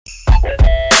What's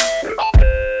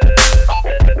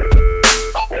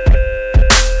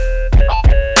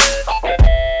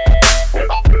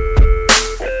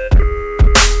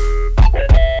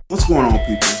going on,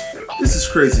 people? This is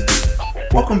Crazy D.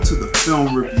 Welcome to the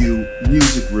Film Review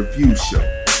Music Review Show,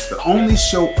 the only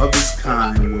show of its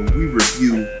kind where we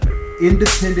review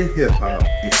independent hip-hop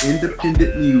and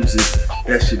independent music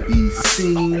that should be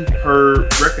seen,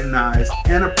 heard, recognized,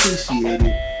 and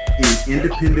appreciated in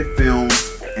independent films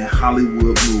and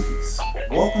Hollywood movies.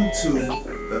 Welcome to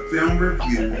the Film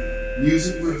Review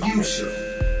Music Review Show,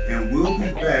 and we'll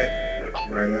be back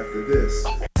right after this.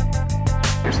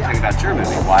 Here's the thing about your movie,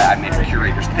 why I made a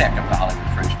curator's pick of the Hollywood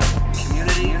Fringe Festival.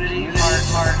 Community,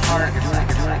 heart.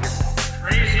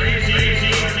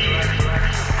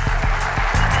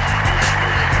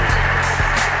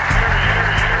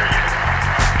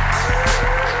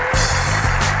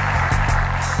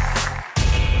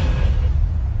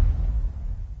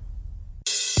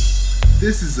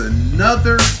 This is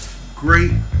another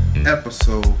great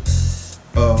episode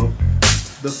of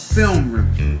the Film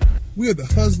Review. We are the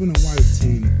husband and wife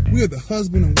team. We are the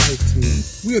husband and wife team.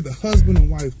 We are the husband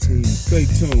and wife team. Stay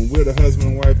tuned. We're the husband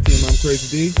and wife team. I'm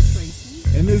Crazy D.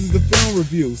 And this is the Film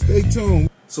Review. Stay tuned.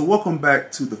 So welcome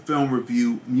back to the Film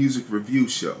Review Music Review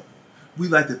Show.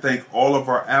 We'd like to thank all of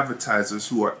our advertisers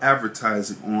who are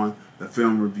advertising on the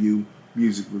Film Review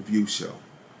Music Review Show.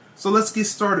 So let's get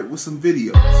started with some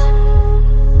videos.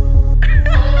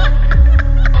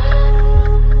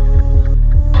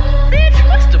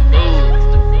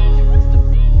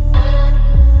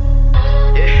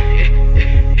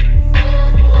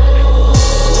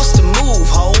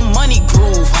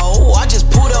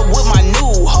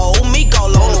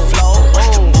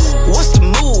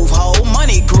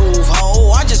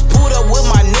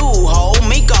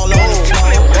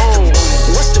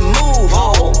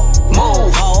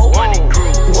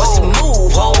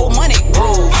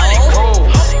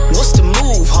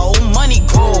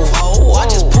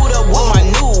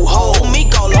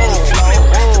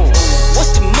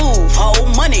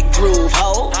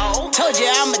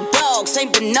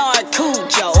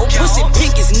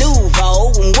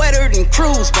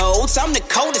 I'm the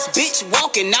coldest bitch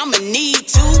walking, I'ma need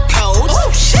 2 coats.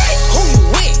 Oh shit! Who you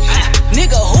with?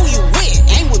 Nigga, who you with?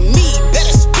 Ain't with me,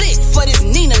 better split for this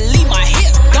Nina, leave my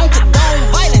hip. Don't condone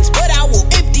violence, but I will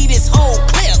empty this whole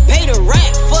clip. Pay the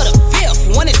rack for the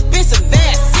 5th, one expensive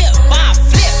ass sip. I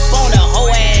flip on a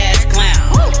hoe ass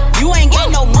clown. You ain't got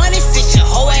no money, sit your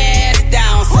hoe ass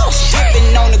down. So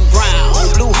shipping on the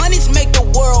ground. Blue honeys make the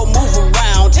world move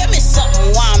around. Tell me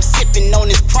something while I'm sipping on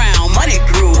this crown. Money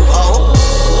groove, ho.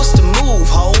 What's the move,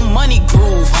 ho? Money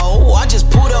groove, ho. I just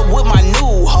put up with my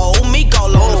new ho. Meek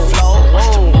all on the floor.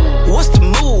 What's the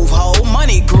move, ho?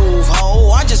 Money groove,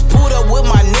 ho. I just put up with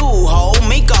my new ho.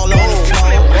 Meek all on the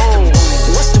floor.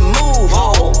 What's the move,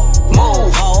 ho?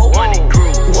 Move, ho. Money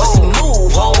groove. What's the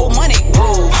move, ho? Money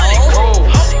groove, ho.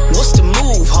 What's the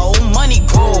move, ho? Money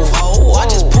groove, ho. I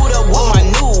just put up with my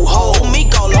new ho.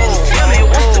 Meek all on the floor. Tell me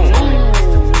what's the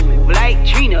move? Like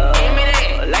Trina,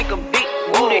 like a big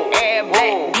booty ass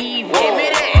black diva,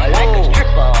 like a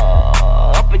stripper,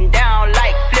 up and down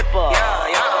like flipper.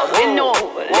 Bend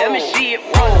over, let me see it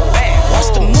run back. What's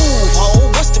the move,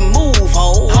 ho? What's the move,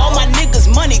 ho? All my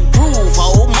niggas money groove,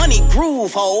 ho. Money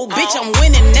groove, ho. Bitch, I'm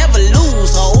winning, never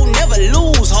lose, ho. Never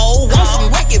lose, ho. Want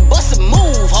some record, bust a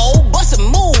move, ho. Bust a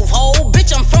move, ho.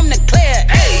 Bitch, I'm from the clear.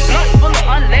 Hey, nothing full of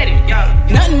unleaded.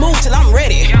 Nothing move till I'm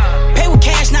ready. Pay with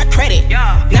cash, not credit.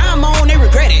 Now I'm on, they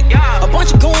regret it. A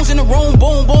bunch of goons in the room,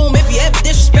 boom, boom. If you ever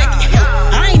disrespect it,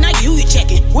 I ain't Nike, who you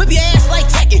checking? Whip your ass like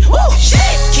Tekken. Woo, shit.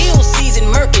 Kill season,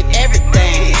 murking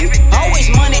everything. Always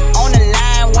money on the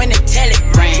line when the tell it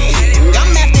ring.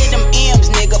 I'm after them M's,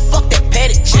 nigga. Fuck that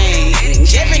petty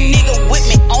change. Every nigga with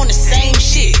me on the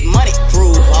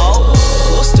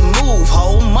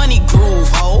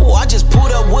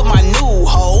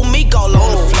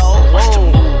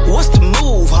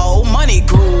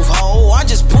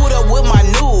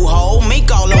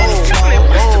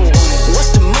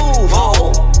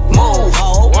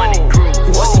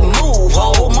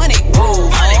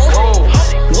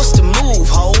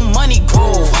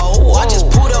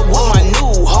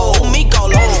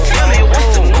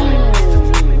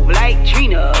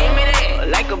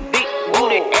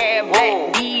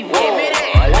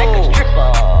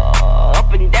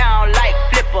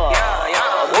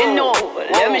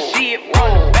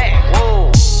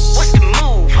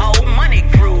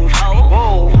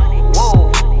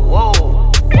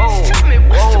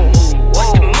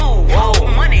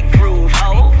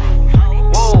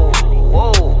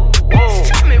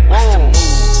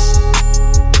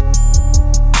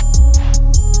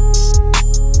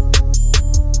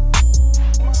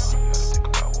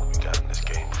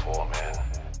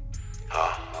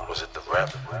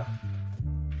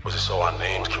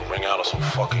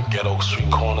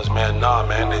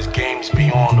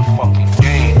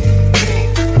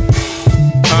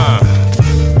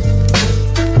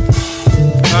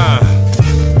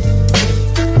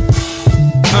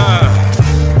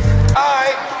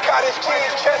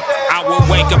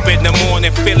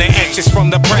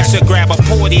from the pressure. Grab a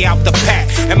 40 out the pack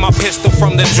and my pistol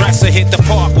from the dresser. Hit the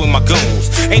park with my goons.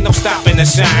 Ain't no stopping the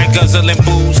shine. Guzzling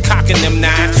booze, cocking them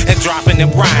nines and dropping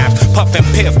them rhymes. Puffing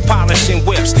piff, polishing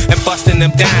whips and busting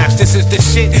them dimes. This is the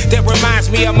shit that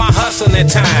reminds me of my hustling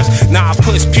times. Now I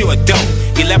push pure dope,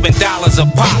 $11 a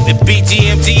pop. If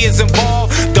BGMG is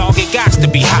involved, dog, it got to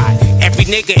be hot. Every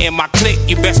nigga in my clique,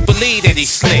 you best believe that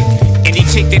he's slick. Any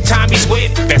chick that Tommy's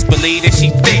with, best believe that she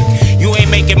thick. You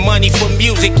ain't making money from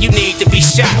music, you need to be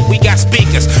shot. We got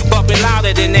speakers bumping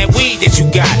louder than that weed that you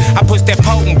got. I push that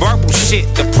potent verbal shit,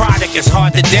 the product is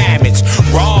hard to damage.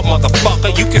 Raw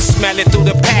motherfucker, you can smell it through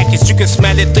the package, you can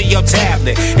smell it through your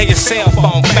tablet and your cell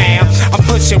phone, fam. I'm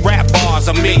pushing rap bars,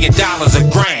 $1 million a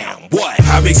gram. What?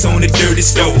 Hybrid's on the dirty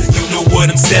stove, you know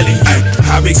what I'm selling.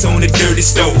 Hybrid's on the dirty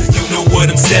stove, you know what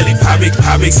I'm selling.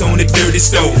 Hybrid's on the dirty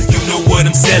stove, you know what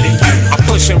I'm selling. I'm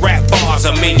pushing rap bars,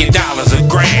 $1 million a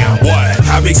gram. What?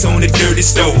 Hybrid's on the dirty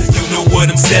stove, you know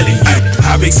what I'm selling.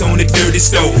 Hybrid's on the dirty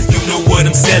stove, you know what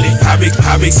I'm selling.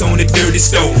 Hybrid's on the dirty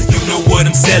stove, you know what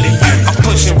I'm selling. I'm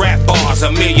pushing rap bars,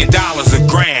 $1 million a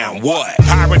gram. What?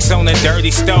 Pirates on the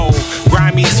dirty stove,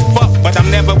 grimy as fuck, but I'm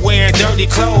never wearing dirty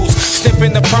clothes.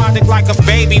 Sniffing the product like a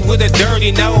baby with a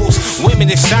dirty nose. Women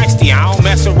is shiesty, I don't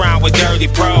mess around with dirty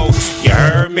pros. You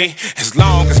heard me? As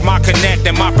long as my connect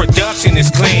and my production is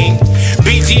clean.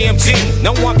 BGMG,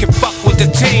 no one can fuck with the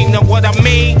team. Know what I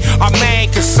mean? Our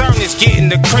main concern is getting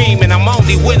the cream, and I'm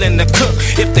only willing to cook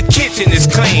if the kitchen is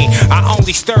clean. I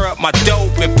only stir up my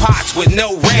dope in pots with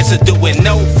no residue and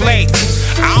no flakes.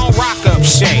 I don't rock up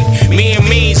shake. Me and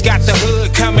me's got the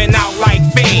hood coming out like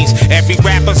fiends. Every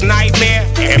rapper's nightmare,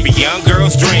 every young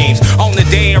girl's dreams. On the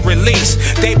day of release,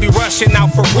 they be rushing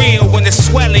out for real. When it's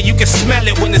swelling, you can smell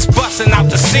it when it's busting out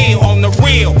the seal. On the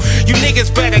real, you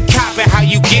niggas better cop it how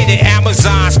you get it.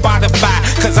 Amazon, Spotify,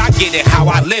 cause I get it how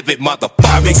I live it, motherfucker.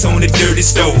 Hybrid's on the dirty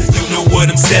stove, you know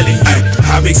what I'm selling.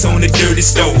 Hybrid's on the dirty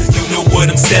stove, you know what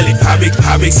I'm selling.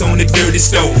 Hybrid's on the dirty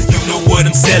stove, you know what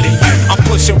I'm selling. I'm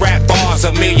pushing rap bars,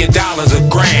 $1 million a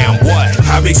gram. What?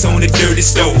 Hybrid's on the dirty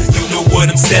stove, you know what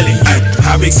I'm selling.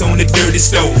 Hybrid's on the dirty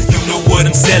stove, you know what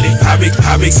I'm selling.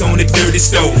 Hybrid's on the dirty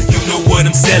stove, you know what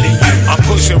I'm selling. I'm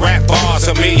pushing rap bars,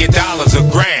 $1 million a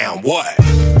gram. What?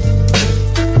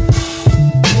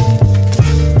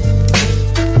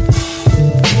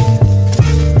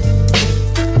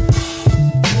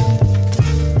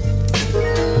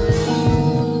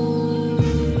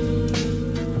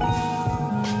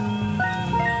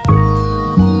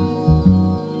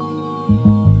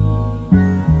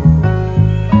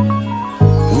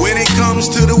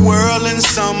 To the world and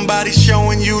somebody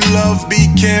showing you love, be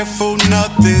careful,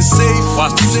 nothing's safe.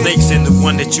 Watch the snakes and the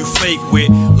one that you fake with.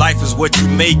 Life is what you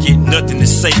make it, nothing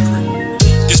is sacred.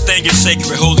 This thing is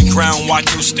sacred, holy crown, watch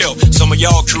your step. Some of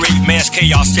y'all create mass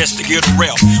chaos just to get a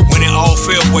rep. When it all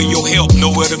fell, where your help,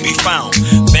 nowhere to be found.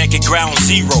 Back at ground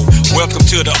zero, welcome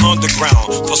to the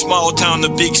underground. From small town to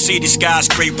big city,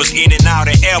 skyscrapers, in and out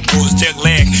of airports, jet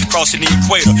lag, crossing the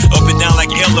equator, up and down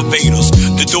like elevators.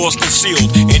 The doors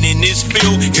concealed, and in this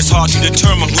field, it's hard to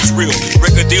determine who's real.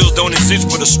 Record deals don't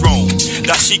exist for the strong.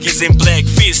 Dashikis in black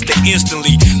fists, they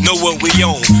instantly know what we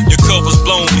own. Your cover's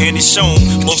blown and it's shown,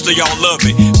 most of y'all love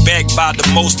it. Backed by the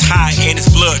Most High and His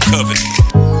blood covered.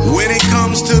 When it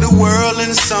comes to the world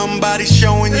and somebody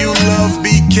showing you love,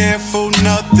 be careful,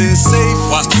 nothing's safe.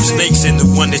 Watch them snakes and the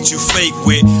one that you fake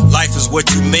with. Life is what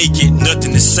you make it,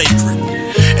 nothing is sacred.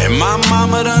 And my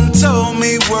mama done told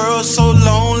me world so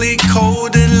lonely,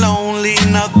 cold and lonely,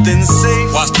 nothing's safe.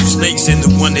 Watch them snakes and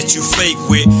the one that you fake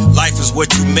with. Life is what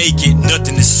you make it,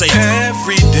 nothing is safe.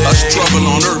 Every day a struggle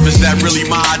on earth, is that really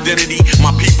my identity?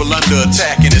 My people under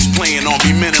attack and it's playing on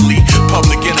me mentally.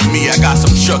 Public enemy, I got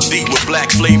some Chuck D with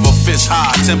black flavor, fist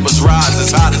high, tempers rise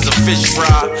as hot as a fish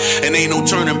fry. And ain't no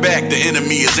turning back, the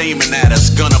enemy is aiming at us.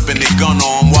 Gun up and they gun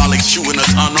arm while they shooting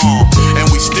us unarmed. And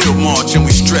we still march and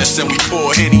we stress and we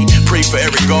pour Henny. Pray for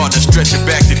Eric Gardner, stretch it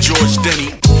back to George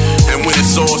Denny. And when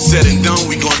it's all said and done,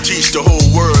 we gon' teach the whole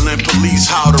world and police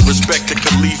how to respect the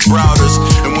Khalif Browders.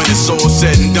 And when it's all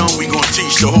said and done, we gon'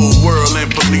 teach the whole world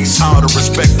and police how to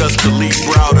respect us Khalif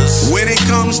Browders. When it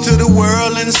comes to the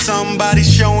world and somebody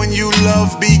showing you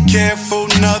love, be careful,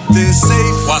 nothing's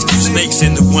safe. Watch them snakes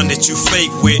and the one that you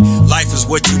fake with. Life is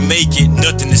what you make it,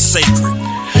 nothing is sacred.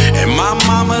 And my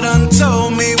mama done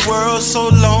told me world so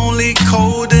lonely,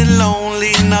 cold and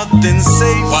lonely, nothing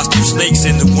safe. Watch them snakes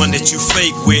and the one that you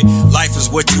fake with. Life is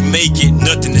what you make it,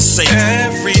 nothing is safe.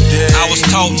 Every day I was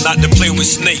taught not to play with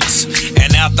snakes,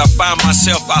 and after I find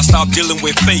myself, I stop dealing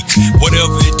with fakes.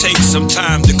 Whatever it takes,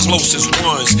 sometimes the closest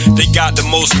ones, they got the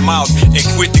most mouth and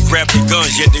quick to grab their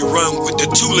guns, yet they run with the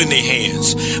tool in their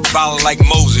hands. Violent like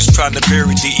Moses, trying to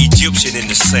bury the Egyptian in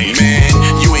the sand. Man,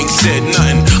 you ain't said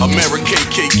nothing. America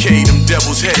KKK, them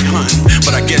devils headhunting.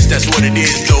 But I guess that's what it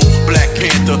is though. Black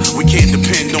Panther, we can't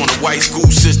depend on a white school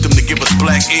system to give us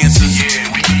black answers. Yeah,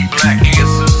 we need black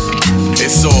answers.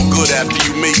 It's all good after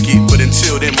you make it, but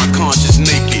until then my conscience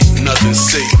naked, nothing's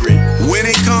sacred. When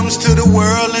it comes to the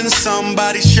world and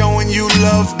somebody showing you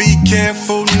love, be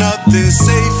careful, nothing's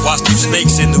safe. Watch them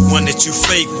snakes and the one that you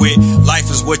fake with. Life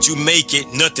is what you make it,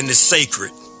 nothing is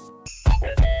sacred.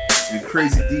 And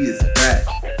Crazy D is back.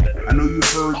 I know you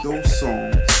heard those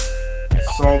songs,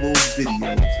 saw those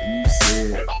videos, and you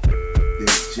said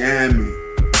they're jamming.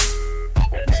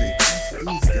 You say Crazy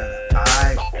D's got an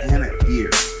eye and an ear.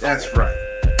 That's right.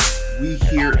 We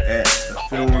here at the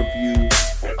Film Review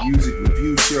Music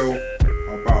Review Show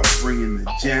are about bringing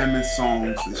the jamming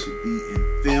songs that should be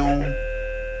in film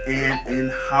and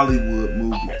in Hollywood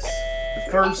movies.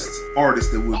 The first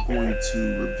artist that we're going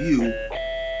to review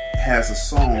has a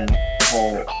song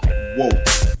called Woke.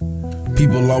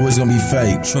 People always gonna be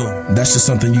fake. True. That's just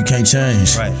something you can't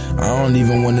change. Right. I don't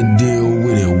even wanna deal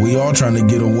with it. We all trying to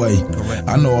get away. Correct.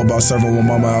 I know about serving with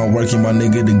mama out working, my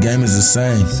nigga. The game is the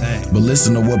same. But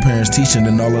listen to what parents teaching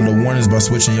and all of the warnings by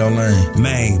switching your lane.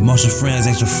 Man, most your friends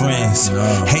ain't your friends.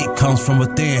 No. Hate comes from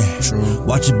within. True.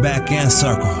 Watch your back and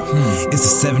circle. It's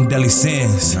the 7 deadly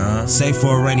sins. Save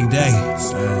for a rainy day.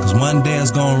 Cause one day it's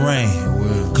gonna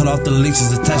rain. Cut off the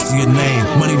leeches attached to your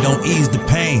name. Money don't ease the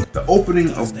pain. The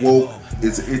opening of Woke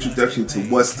is an introduction to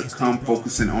what's to come,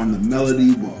 focusing on the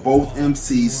melody with both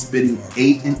MCs spitting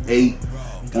 8 and 8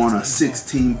 on a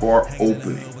 16-bar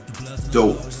opening.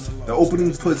 Dope. The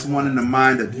opening puts one in the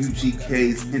mind of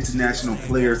UGK's International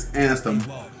Players Anthem,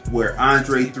 where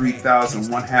Andre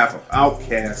 3000, one half of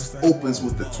Outkast, opens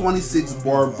with the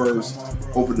 26-bar verse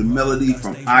over the melody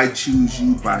from I Choose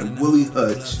You by Willie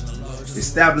Hutch,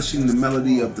 establishing the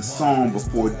melody of the song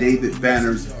before David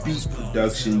Banner's beat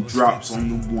production drops on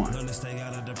the one.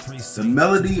 The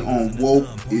melody on Woke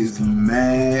is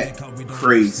mad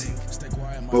crazy,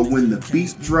 but when the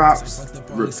beat drops,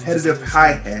 repetitive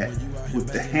hi-hat with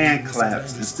the hand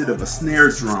claps instead of a snare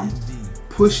drum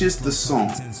pushes the song.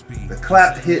 The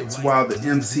clap hits while the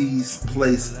MCs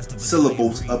place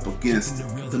syllables up against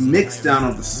it. The mix down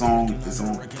of the song is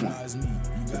on point.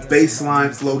 The bass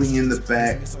line floating in the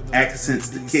back accents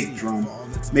the kick drum,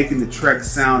 making the track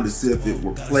sound as if it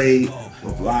were played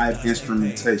with live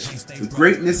instrumentation. The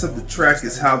greatness of the track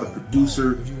is how the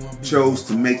producer chose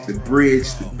to make the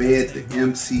bridge the bed the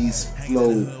MCs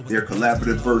flow their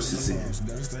collaborative verses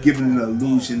in, giving the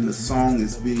illusion the song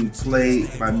is being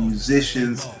played by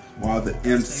musicians while the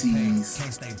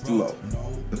MCs flow.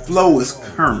 The flow is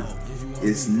current,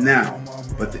 it's now,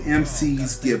 but the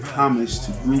MCs give homage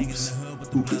to groups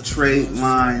who could trade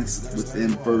lines within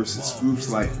verses. Groups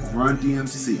like Run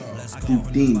DMC,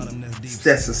 Houdini,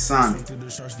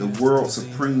 Stetsasonic, The World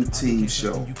Supreme Team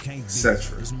Show,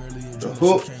 etc. The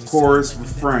hook, chorus,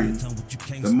 refrain,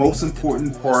 the most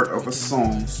important part of a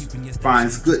song,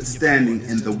 finds good standing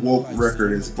in the Woke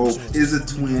record as both Izza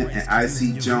Twin and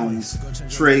Icy Jones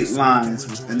trade lines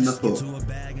within the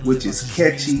hook, which is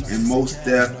catchy and most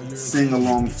def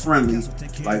sing-along friendly,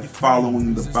 like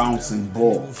Following the Bouncing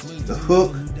Ball. The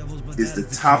hook is the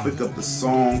topic of the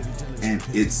song and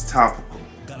it's topical.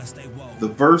 The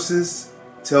verses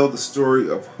tell the story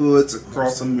of hoods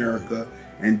across America,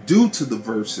 and due to the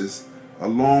verses,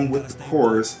 along with the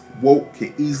chorus, Woke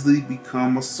can easily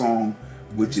become a song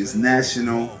which is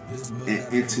national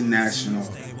and international.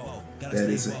 That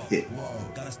is a hit.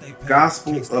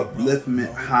 Gospel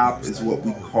upliftment hop is what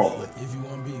we call it.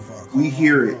 We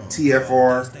here at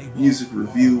TFR Music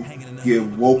Review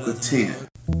give Woke a 10.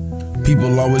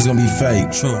 People always gonna be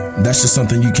fake. True. That's just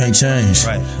something you can't change.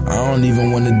 Right. I don't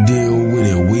even wanna deal with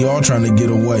it. We all trying to get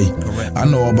away. Correct. I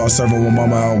know about serving with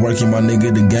mama out working, my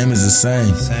nigga. The game is the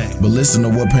same. But listen to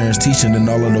what parents teaching and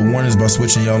all of the warnings by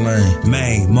switching your lane.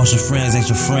 Man, most your friends ain't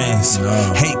your friends.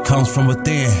 No. Hate comes from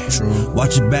within. True.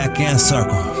 Watch your back and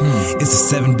circle. It's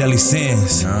the 7 deadly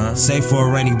sins. Save for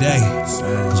a rainy day.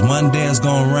 Cause one day it's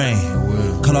gonna rain.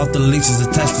 Cut off the leeches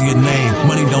attached to your name.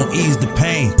 Money don't ease the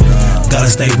pain. gotta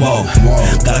stay woke.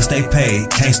 Gotta stay paid,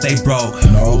 can't stay broke.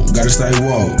 No, gotta stay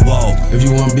woke. If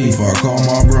you want beef, I'll call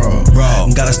my bro.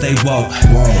 Gotta stay woke.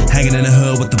 Hanging in the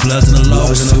hood with the bloods and the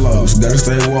lows. Gotta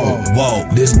stay woke.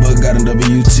 This bug got a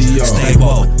WTO. Stay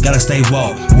woke, gotta stay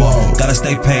woke. Gotta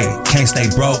stay paid, can't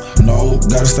stay broke. No,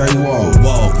 gotta stay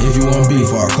woke. If you want beef,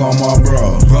 I'll call my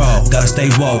bro. Gotta stay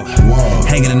woke.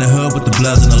 Hanging in the hood with the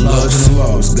bloods and the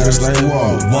lows. Gotta stay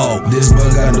woke. This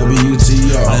bug got a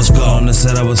WTO. Let's go. On the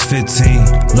set I was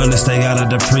 15. Learn to stay out of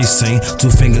the precinct. 2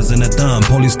 fingers in the thumb.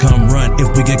 Police come run.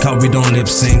 If we get caught, we don't lip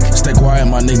sync. Stay quiet,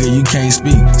 my nigga, you can't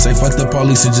speak. Say fuck the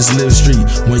police and just live street.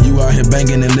 When you out here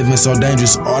banging and living so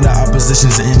dangerous, all the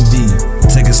opposition's envy.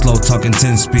 Take it slow, talking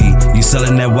 10 speed. You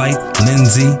selling that white,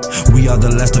 Lindsay? We are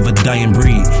the last of a dying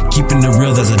breed. Keeping it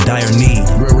real, there's a dire need.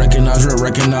 Real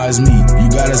recognize me. You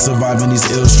gotta survive in these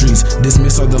ill streets.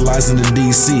 Dismiss all the lies in the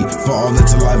DC. For all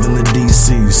that's alive in the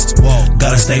deceased.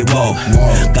 Gotta stay woke.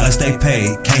 Gotta stay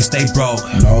paid, can't stay broke.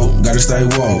 No, gotta stay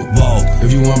woke.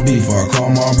 If you want beef, I'll call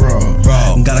my bro.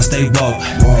 Gotta stay woke.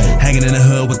 Hanging in the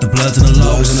hood with the bloods and the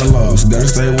lows. Gotta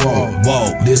stay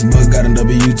woke. This bug got a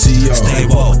WTO. Stay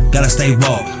woke, gotta stay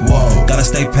woke. Gotta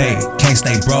stay paid, can't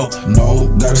stay broke. No,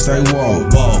 gotta stay woke.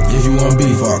 If you want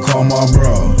beef, I'll call my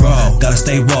bro. Gotta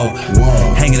stay woke.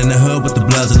 Hanging in the hood with the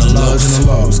bloods and the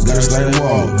lows. Gotta stay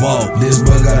woke. This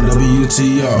bug got a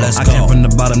WTO. I came from the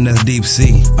bottom, that's deep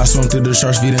sea. I swung through the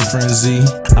sharks feeding frenzy.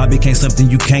 I became something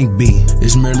you can't be.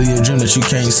 It's merely a dream that you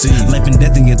can't see. Life and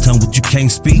death in your tongue, but you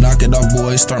can't speak. Knock it off,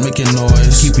 boys, start making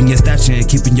noise. Keeping your stature and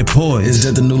keeping your poise. It's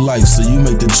death a new life, so you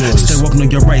make the choice. Stay woke, know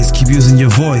your rights, keep using your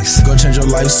voice. Go change your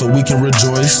life so we can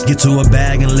rejoice. Get to a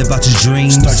bag and live out your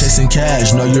dreams. Start chasing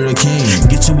cash, know you're a king.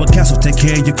 Get to a castle, take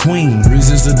care of your queen.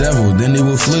 Resist the devil, then he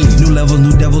will flee. New levels,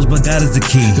 new devils, but God is the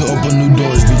key. He'll open new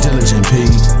doors, be diligent, P.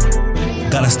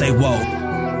 Gotta stay woke.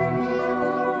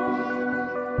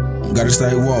 Gotta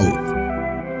stay woke.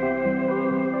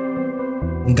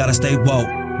 Gotta stay woke.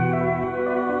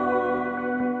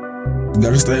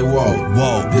 Gotta stay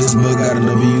woke. This bug got a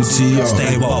WTO.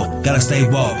 Stay woke. Gotta stay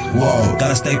woke.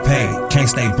 Gotta stay paid, can't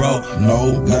stay broke.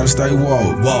 No, gotta stay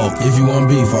woke. If you want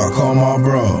beef, I'll call my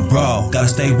bro. Gotta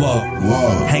stay woke.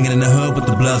 Hanging in the hood with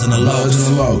the bloods and the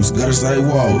lows. Gotta stay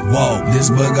woke. This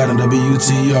bug got a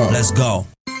WTO. Let's go.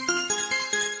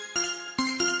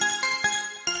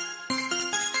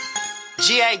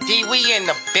 GAD, we in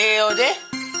the building.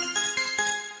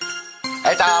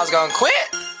 I thought I was gonna quit.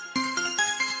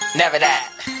 Never that.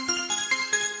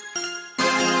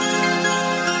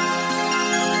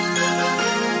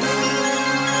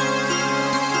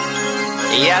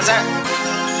 Yes, sir.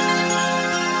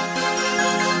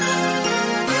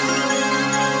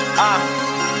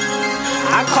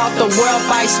 I caught the world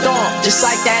by storm, just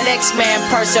like that X-Man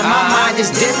person. My mind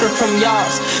is different from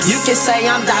y'all's. You can say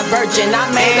I'm divergent. I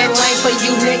made a lane for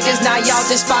you niggas, now y'all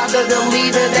just follow the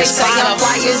leader. They say I'm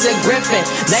fly as a griffin,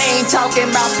 they ain't talking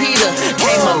about Peter.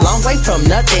 Came a long way from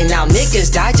nothing, now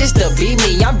niggas die just to beat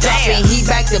me. I'm dropping heat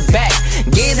back to back,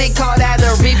 get it caught out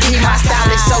of repeat. My style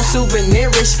is so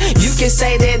souvenirs, you can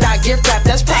say that I gift rap.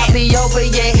 That's probably over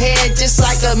your head, just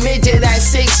like a midget at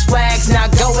Six Flags.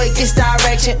 Now go against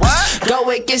direction, go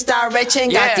against direction.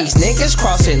 Got these niggas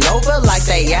crossing over like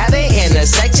they at an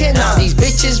intersection. All these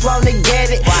bitches wanna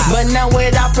get it, but not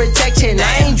without protection.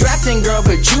 I ain't drafting, girl,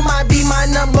 but you might be my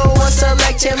number one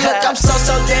selection. Look, I'm so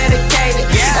dedicated,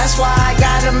 that's why I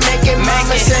gotta make it.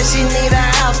 Mama said she need a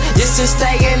house just to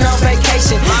stay in on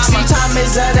vacation. See, time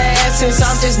is of the essence,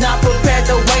 I'm just not prepared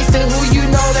to waste it. Who you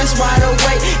know that's wide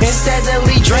awake instead of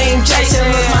dream chasing.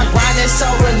 Look, my grind is so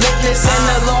relentless, and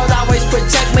the Lord always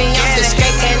protect me. I'm just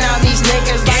skating all these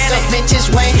niggas like a vintage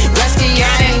Wayne Gretzky.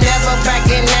 I ain't never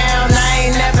backing down, I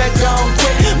ain't never gon'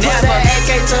 quit. Put an AK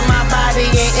to my body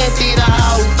and empty the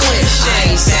whole clip.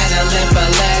 I ain't settling for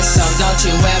less, so don't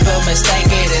you ever mistake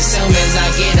it. As soon as I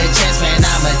get a chance, man,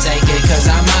 I'ma take it. Cause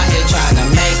I'm out here trying to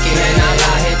make it. And I'm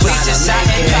out here trying to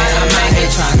make it. I'm out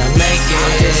here trying to make it.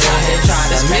 I'm just out here trying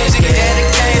to make it.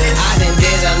 I done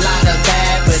did a lot of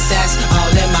bad, but that's all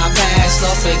in my past.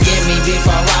 Lord forgive me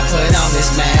before I put on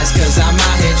this mask. Cause I'm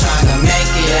out here trying to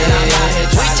make it. And I'm out here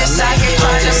trying to make it.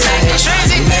 I'm just out here trying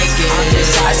to make it.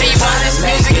 I see you want this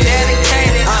music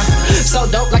dedicated. So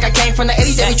dope, like I came from the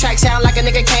 80s. Every track sound like a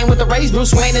nigga came with the rays.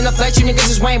 Bruce Wayne in the flesh, you niggas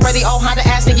is Wayne Brady. Oh, Honda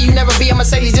ass nigga, you never be a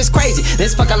Mercedes, just crazy.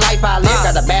 This fucking life I live.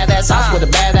 Got a badass house with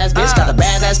a badass bitch. Got a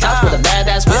badass couch with a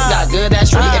badass whip. Got good ass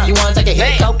street. If you wanna take a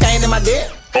hit, cocaine in my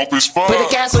dip. Put a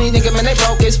gas on you nigga, man, they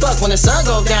broke as fuck. When the sun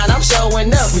go down, I'm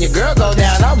showing up. When your girl go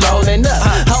down, I'm rolling up.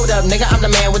 Hold up, nigga, I'm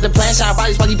the man with the plan. Shine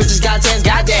bodies while you bitches got tens,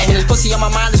 goddamn. When this pussy on my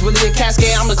mind is really a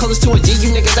casket, I'm the closest to a G.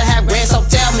 You niggas that have grand, so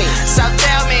tell me. So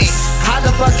tell me. How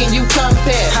the fuck can you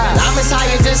compare? I'm as high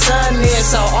as the sun is,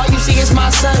 so all you see is my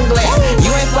sun glare.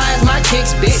 You ain't fly as my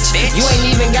kicks, bitch. You ain't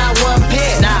even got one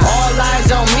pair. All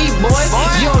eyes on me, boy.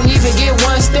 You don't even get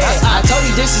one stare. I told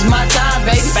you this is my time,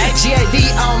 baby. GAD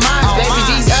on mine, baby.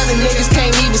 These other niggas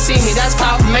can't even see me. That's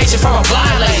confirmation from a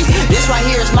blind lady. This right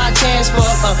here is my chance for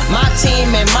my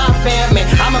team and my family.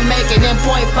 I'ma make it in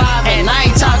 0.5, and I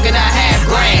ain't talking a half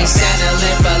grain.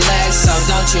 Settling for less, so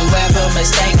don't you ever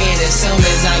mistake it. As soon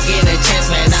as I get a chance,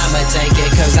 man, I'ma take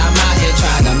it. Cause I'm out here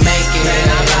trying to make it. Man,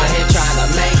 I'm out here trying to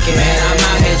make it. Man, I'm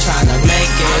out here trying to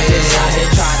make it. I'm just out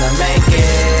here trying to make it.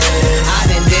 I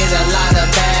done did a lot of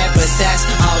bad, but that's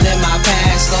all in my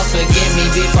past. Lord forgive me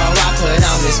before I put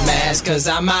on this mask. Cause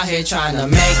I'm out here trying to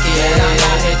make it. Man, I'm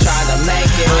out here trying to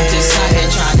make it. I'm just out here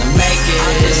trying to make it.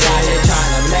 I'm just out here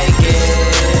trying to make it.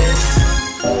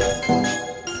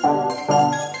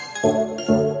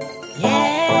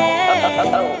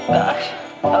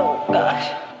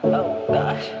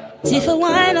 Tea for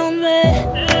wine on me.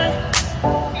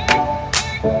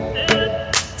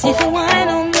 Tea for wine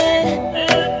on me.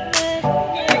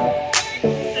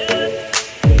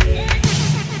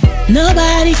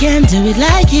 Nobody can do it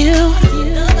like you.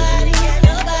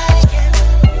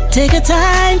 Take a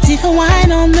time, tea for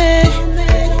wine on me.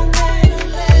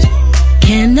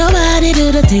 Can nobody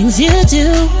do the things you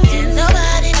do?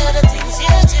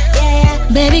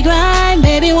 Baby grind,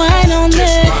 baby wine on me.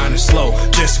 Just grind it slow,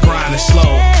 just grind it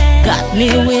slow. Got me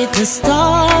with the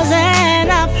stars and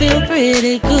I feel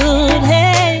pretty good.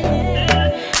 Hey,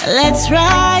 let's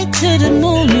ride to the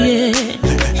moon, yeah.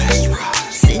 Let's ride.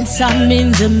 Since I'm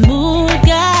in the mood,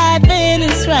 God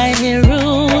is right here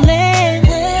ruling.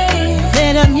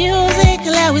 Better music,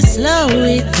 let we slow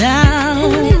it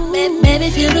down. Baby,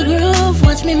 feel the groove,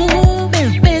 watch me move.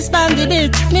 Bass band the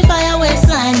beat, me fire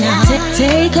waistline now.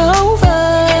 Take over,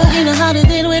 you know how to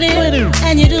deal with it,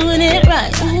 and you're doing it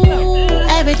right.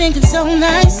 Everything is so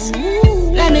nice.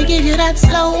 Let me give you that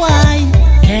slow wine.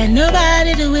 Can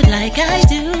nobody do it like I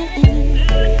do?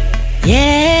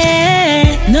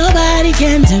 Yeah, nobody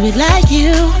can do it like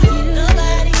you.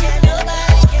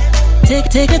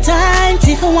 Take a time,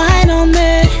 tea for wine on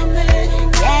me.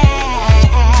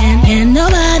 Can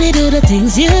nobody do the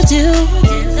things you do?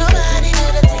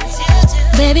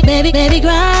 Baby,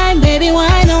 grind, baby,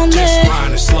 wine on me. Just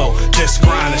grind it slow, just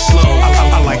grind it slow.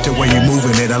 I like the way you're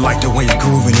moving it, I like the way you're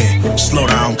grooving it. Slow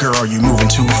down, girl, you moving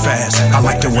too fast. I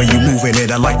like the way you're moving it,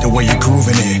 I like the way you're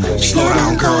grooving it. Slow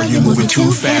down, girl, you moving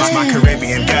too fast. My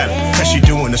Caribbean got it, cause she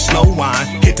doing the slow wine.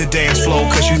 Hit the dance floor,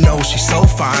 cause you know she's so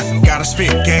fine. Gotta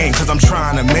spit game, cause I'm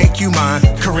trying to make you mine.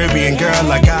 Caribbean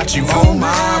girl, I got you on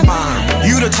my mind.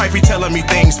 You the type be telling me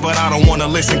things, but I don't wanna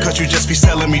listen, cause you just be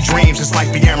selling me dreams. It's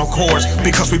like piano chords,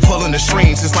 because we pulling the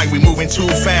strings. It's like we moving too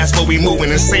fast, but we moving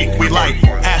in sync. We like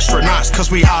astronauts, cause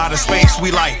we out of space.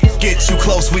 We like, get too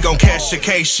close, we gon' catch a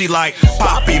case. She like,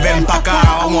 papi, ven pa' acá,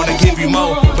 I wanna give you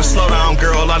more. But slow down,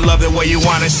 girl, I love the way you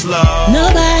want it slow.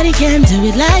 Nobody can do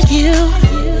it like you.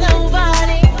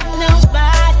 Nobody.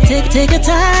 Take a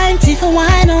time, tea for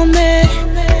wine on me.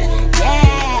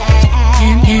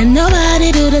 Can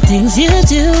nobody do the things you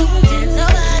do?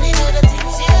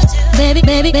 Baby,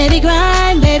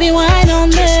 grind, baby, wine on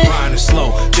me. Just grind it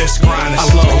slow, just grind it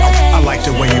slow. I like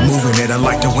the way you're moving it, I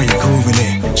like the way you're grooving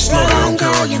it. Slow down,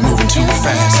 girl, you're moving too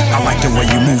fast. I like the way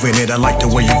you're moving it, I like the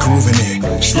way you're grooving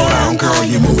it. Slow down, girl,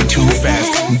 you're moving too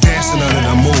fast. I'm dancing under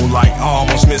the moonlight, I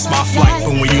almost missed my flight.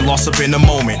 But when you lost up in the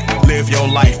moment, live your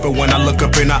life. But when I look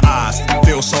up in her eyes,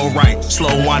 feel so right.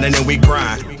 Slow winding and we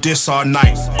grind. This all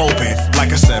night, open like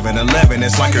a 7-Eleven.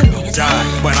 It's like a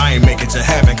die, but I ain't make it to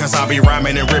heaven. Cause I be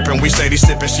rhyming and ripping. We steady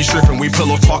sipping, she stripping. We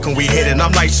pillow talking, we hitting.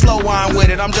 I'm like slow wine with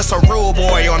it. I'm just a rude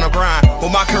boy on the grind.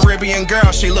 With my Caribbean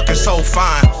girl, she looking so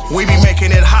fine. We be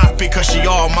making it hot because she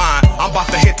all mine. I'm about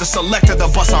to hit the selector, the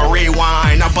bust a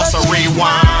rewind. I bust a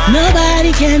rewind.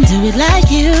 Nobody can do it like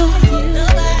you.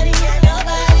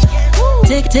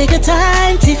 Take a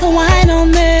time, tea for wine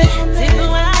on me.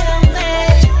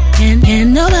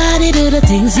 Can nobody do the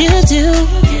things you do?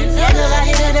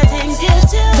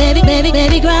 Baby,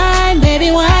 grind,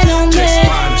 baby, wine on me. Just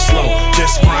grind it slow,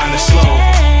 just grind it slow.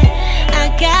 I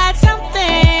got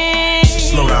something.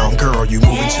 Slow down, girl, you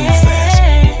moving too fast.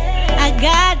 I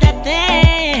got that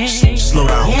thing. Slow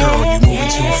down, girl, you moving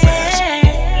too fast.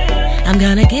 I'm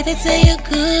gonna give it to you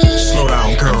good. Slow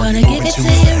down, girl, I'm gonna you give moving it too to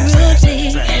you fast.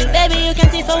 rooty. Baby, you can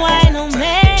see for wine on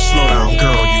me. Slow down,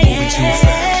 girl, you moving too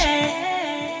fast.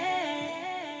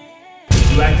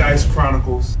 Black Ice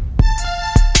Chronicles.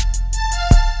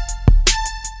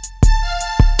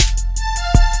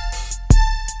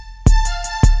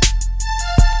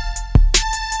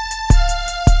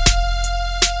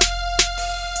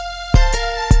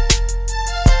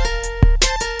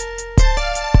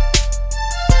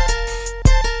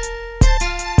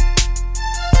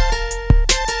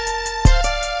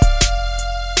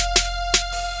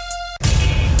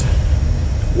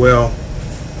 Well,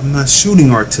 I'm not shooting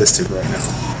artistic right now.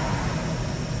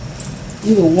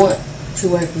 You will want to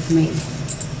work with me.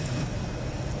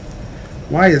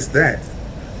 Why is that?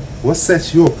 What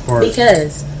sets you apart?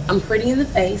 Because I'm pretty in the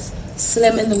face,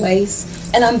 slim in the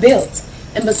waist, and I'm built.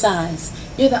 And besides,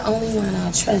 you're the only one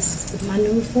I'll trust with my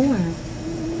new form.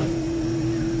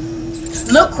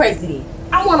 Look, Crazy,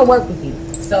 I want to work with you.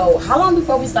 So how long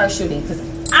before we start shooting? Because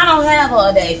I don't have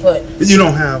all day for it. You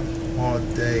don't have all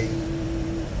day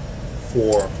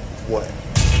for what?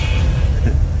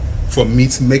 For me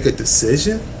to make a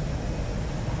decision?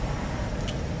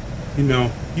 You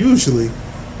know, usually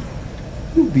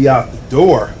you'll be out the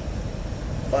door.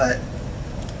 But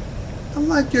I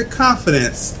like your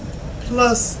confidence.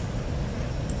 Plus,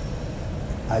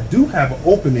 I do have an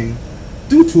opening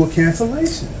due to a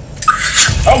cancellation.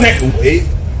 Okay, wait,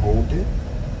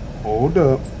 hold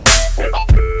up.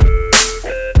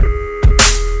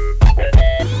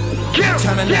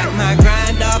 Tryna knock my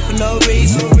grind off for no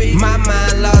reason. My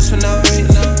mind lost for no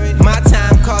reason. My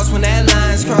time cost when that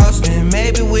line's crossed, and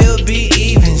maybe we'll be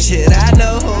even. Shit, I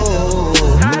know.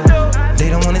 They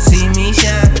don't wanna see me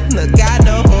shine. Look, I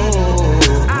know.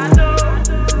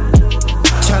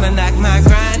 Tryna knock my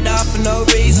grind off for no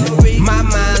reason. My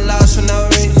mind lost for no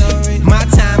reason. My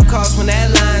time cost when that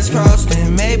line's crossed,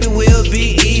 and maybe we'll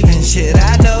be even. Shit,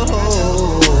 I know.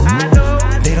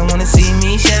 They don't wanna see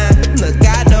me shine. Look,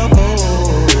 I know.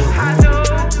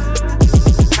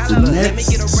 The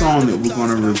next song that we're going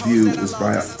to review is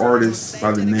by an artist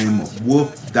by the name of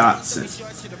Wolf Dotson.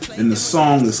 And the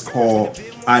song is called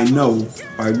I Know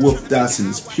by Wolf Dotson.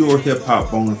 It's pure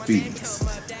hip-hop bona fides.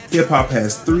 Hip-hop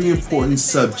has 3 important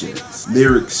subjects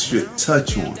lyrics should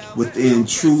touch on within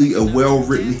truly a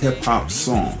well-written hip-hop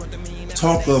song.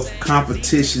 Talk of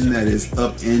competition that is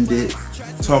upended,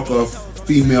 talk of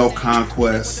female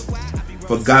conquest,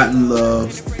 forgotten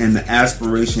loves, and the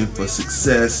aspiration for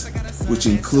success, which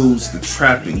includes the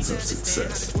trappings of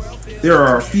success. There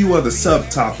are a few other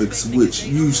subtopics which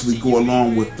usually go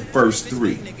along with the first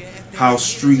 3. How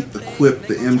street equipped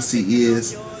the MC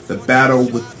is, the battle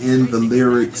within the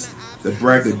lyrics, the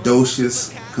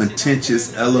braggadocious,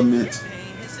 contentious element,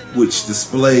 which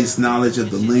displays knowledge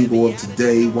of the lingo of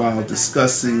today while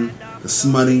discussing the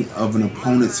smutting of an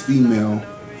opponent's female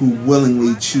who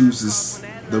willingly chooses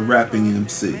the rapping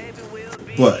MC.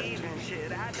 But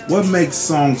what makes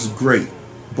songs great,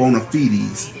 bona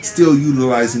fides, still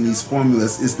utilizing these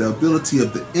formulas, is the ability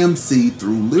of the MC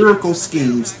through lyrical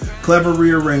schemes, clever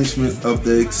rearrangement of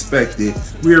the expected,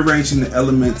 rearranging the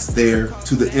elements there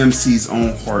to the MC's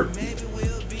own heartbeat.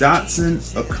 Dotson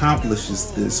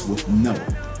accomplishes this with Noah,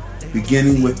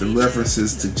 beginning with the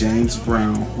references to James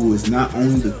Brown, who is not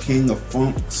only the king of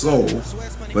funk soul,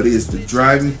 but is the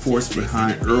driving force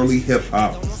behind early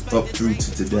hip-hop up through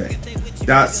to today.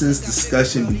 Dotson's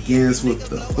discussion begins with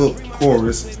the hook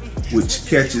chorus, which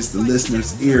catches the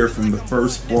listener's ear from the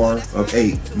first bar of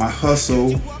 8. My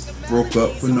hustle broke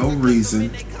up for no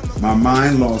reason. My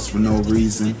mind lost for no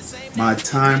reason. My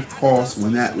time cost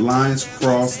when that line's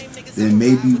crossed, then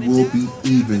maybe we'll be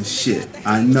even. Shit,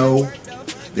 I know.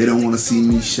 They don't want to see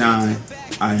me shine.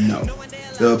 I know.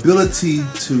 The ability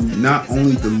to not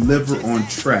only deliver on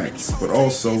tracks, but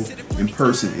also in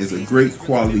person is a great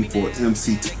quality for an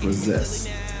MC to possess.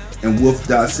 And Wolf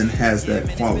Dotson has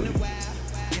that quality.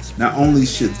 Not only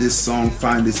should this song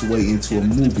find its way into a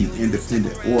movie,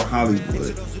 independent or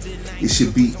Hollywood, it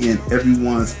should be in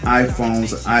everyone's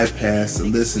iPhones or iPads to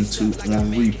listen to on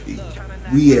repeat.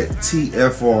 We at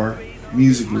TFR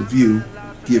Music Review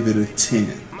give it a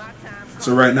 10.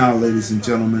 So right now, ladies and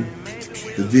gentlemen,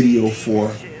 the video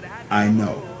for I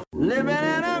Know. Living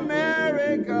in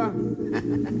America.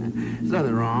 There's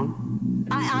nothing wrong.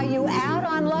 Are you out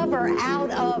on love or out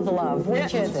of love?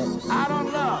 Which is it? Out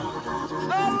on love.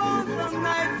 Along from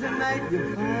night to night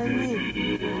you find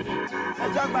me.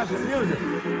 Let's talk about some music.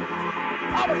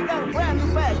 I already got a brand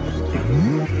new bag.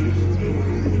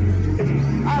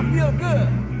 I feel good.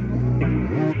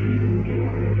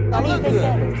 I look good.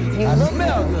 I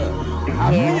smell good.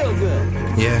 I feel good.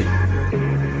 Yeah.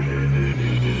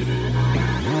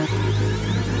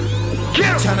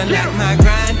 Tryna knock my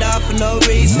grind off for no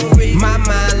reason. My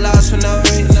mind lost for no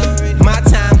reason. My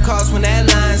time cost when that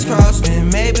line's crossed,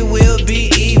 and maybe we'll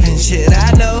be even. Shit,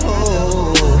 I know.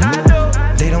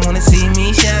 They don't wanna see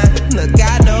me shine. Look,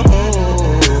 I know.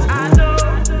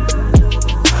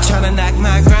 Tryna knock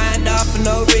my grind off for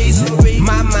no reason.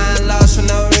 My mind lost for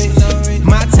no reason.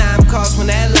 My time cost when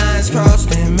that line's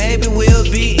crossed, and maybe we'll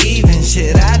be even.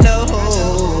 Shit, I know.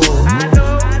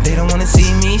 They don't wanna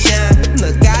see me shine.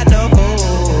 Look, I know.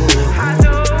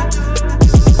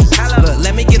 Look,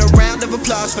 let me get a round of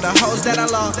applause for the whole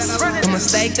lost. A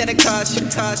mistake that it cost you.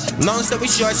 Long story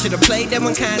short, should've played that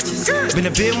one conscious. Been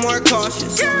a bit more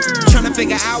cautious. Tryna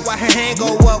figure out why her hand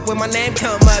go up when my name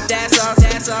come up. That's all.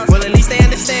 Well, at least they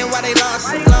understand why they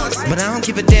lost. But I don't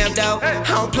give a damn though. I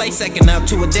don't play second up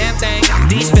to a damn thing.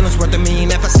 These feelings worth $1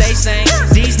 million if I stay sane.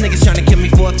 These niggas tryna kill me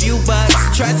for a few bucks.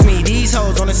 Trust me, these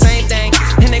hoes on the same thing.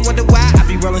 And they wonder why I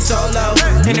be rolling solo.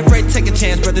 Ain't afraid to take a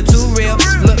chance, brother, too real.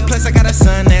 Look, plus I got a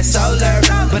son that's solar.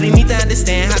 But he need to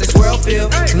understand how this world feel.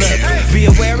 Look, be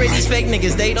aware of these fake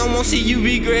niggas. They don't want to see you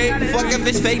be great. Fuck if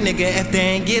it's fake nigga. If they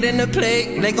ain't getting the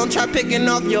play, they gon' try picking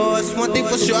off yours. One thing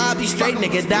for sure, I'll be straight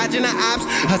nigga. Dodging the ops,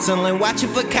 hustling, watching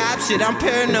for cops. Shit, I'm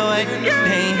paranoid. They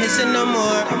ain't hissing no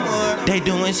more. They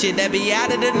doing shit that be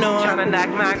out of the norm. Tryna knock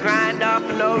my grind off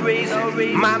for no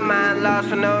reason. My mind lost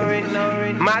for no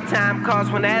reason. My time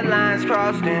cost when that line's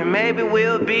crossed, and maybe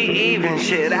we'll be even.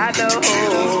 Shit, I know.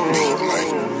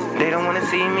 They don't wanna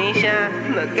see me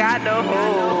shine. Look, I know.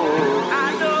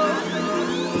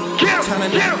 Tryna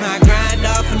knock my grind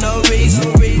off for no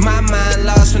reason. My mind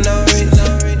lost for no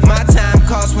reason. My time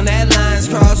cost when that line's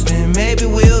crossed, and maybe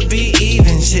we'll be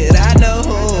even. Shit, I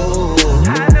know.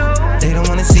 They don't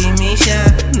wanna see me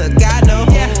shine. Look, I know.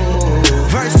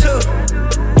 Verse 2.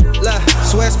 Look,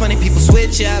 swear it's funny people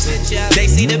switch up. They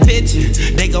see the picture,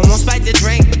 they gon' want spike the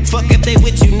drink. Fuck if they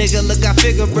with you, nigga. Look, I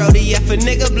figure, Brody. If a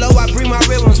nigga blow, I bring my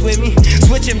real ones with me.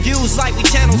 Switching views like we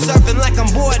channel surfing, like I'm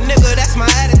bored, nigga. That's my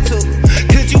attitude.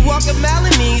 Could you walk a mile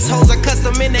in these hoes are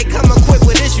custom and they come equipped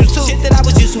with issues too. Shit that I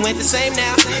was used to ain't the same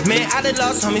now. Man, I done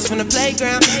lost homies from the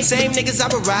playground. Same niggas I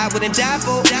would ride with and die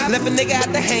for. Left a nigga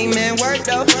out the hangman, word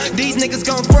though. These niggas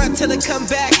gon' front till it come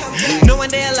back,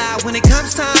 knowing they'll lie when it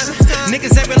comes time.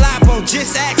 Niggas ain't reliable,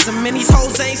 just ask them. And these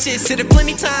hoes ain't shit, said it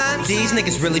plenty times. These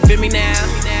niggas really feel me now,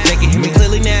 they can hear me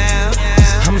clearly now.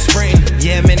 I'm sprinting,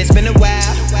 yeah man, it's been a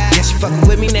while. Guess you fucking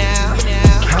with me now.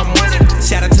 I'm winning.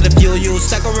 Shout out to the few you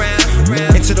stuck around.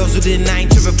 And to those who didn't, I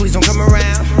ain't tripping, please don't come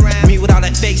around. Me with all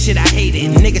that fake shit, I hate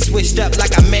it. Niggas switched up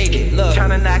like I made it. Look,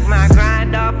 tryna knock my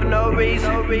grind off for no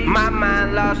reason. My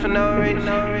mind lost for no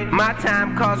reason. My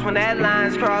time cost when that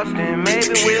line's crossed, and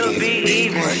maybe we'll be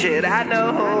even. Shit, I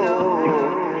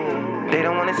know. They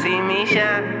don't wanna see me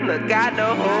shine. Look, I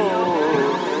know.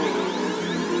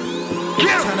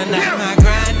 Tryna knock my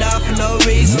grind off for no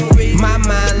reason. My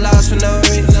mind lost for no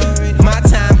reason. My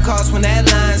time cost when that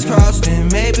line's crossed,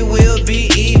 and maybe we'll be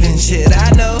even. Shit,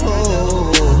 I know.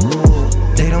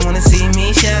 They don't wanna see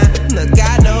me shine. Look,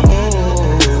 I know.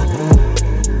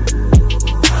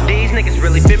 These niggas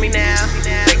really feel me now.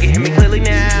 They can hear me clearly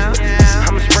now.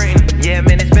 I'm sprinting, yeah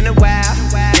man, it's been a while.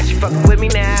 Guess you fucking with me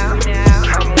now.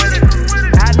 I'm winning,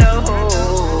 I know.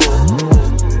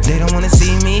 They don't wanna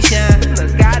see me shine.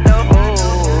 Look, I know.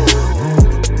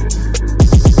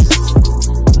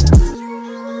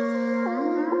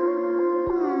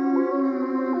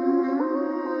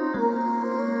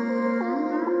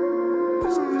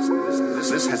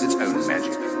 This has its own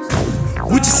magic.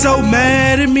 What you so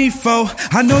mad at me for?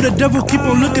 I know the devil keep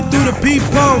on looking through the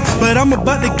peephole, but I'm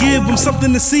about to give him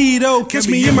something to see though. Catch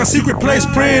me in my secret place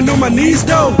praying on my knees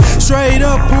though. Straight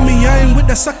up on me, I ain't with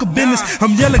that sucker business.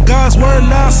 I'm yelling God's word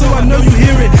loud so I know you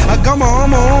hear it. I got my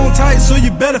armor on tight so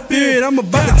you better fear it. I'm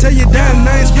about to tell you down,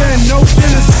 I ain't spreading no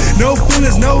feelings. No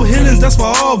feelings, no healings, that's for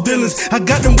all villains. I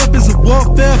got them weapons of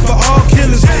warfare for all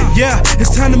killers. Yeah,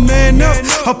 it's time to man up.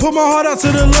 I put my heart out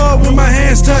to the Lord when my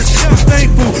hands touch. I'm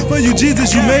thankful for you,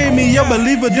 Jesus. You made me a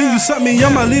believer, then you sucked me. All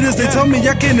my leaders, they told me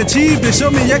I can't achieve. They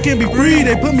showed me I can't be free.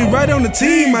 They put me right on the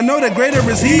team. I know that greater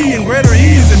is He and greater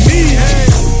He is in me. Hey,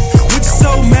 what you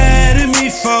so mad at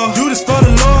me for? Do this for the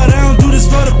Lord, I don't do this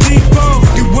for the people.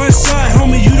 Get one shot,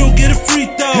 homie, you don't get a free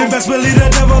throw. And best believe the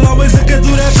devil always looking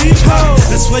through that peephole.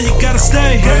 That's why you gotta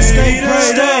stay, stay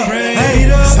prayed up. Hey,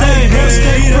 stay,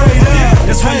 prayed up.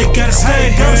 That's why you gotta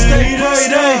stay, stay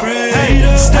prayed up. Hey,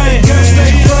 stay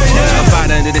prayed up.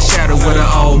 Abide under the shadow of the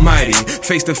Almighty,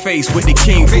 face to face with the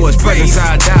King. For His presence,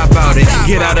 I die about it.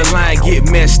 Get out of line, get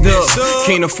messed up.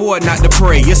 Can't afford not to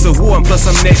pray. It's a war, and plus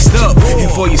I'm next up. And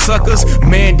for you suckers,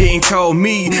 man didn't call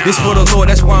me. It's for the Lord,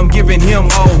 that's why I'm giving Him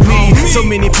all me. So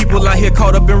many people out here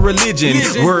caught up in religion.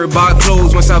 Worried about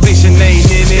clothes when salvation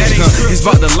ain't in it. It's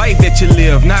about the life that you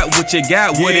live, not what you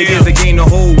got. What it is to gain the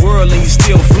whole world and you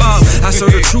still flop. I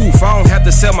serve the truth, I don't have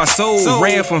to sell my soul.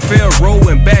 Ran from Pharaoh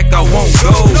and back, I won't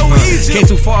go. Came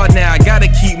too far now, I gotta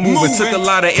keep moving. Took a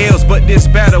lot of L's, but this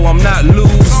battle I'm not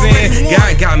losing.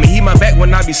 God got me, He my back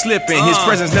when I be slipping. His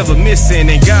presence never missing,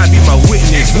 and God be my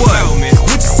witness.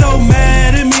 What you so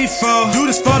mad at me for? Do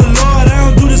this for the Lord, I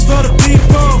don't do this for the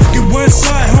people. Get one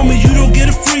shot, homie, you don't get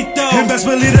a free throw. And best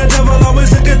believe the devil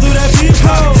always looking through that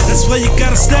peephole. That's why you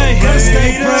gotta stay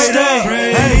prayed up. Stay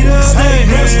prayed up.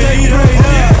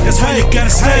 That's why you gotta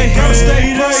stay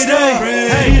prayed up.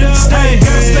 Stay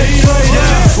prayed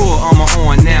up. Full armor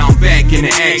on, now I'm back in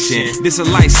the action. This a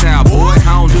lifestyle, boy,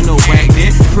 I don't do no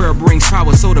acting. Prayer brings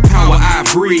power, so the power I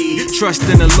breathe. Trust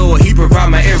in the Lord, He provide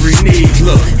my every need.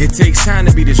 Look, it takes time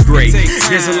to be this great.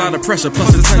 There's a lot of pressure,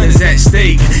 plus a ton is at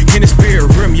stake. In the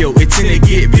spirit realm, yo, it tend to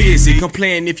get busy. Come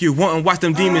playing if you want and watch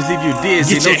them demons leave you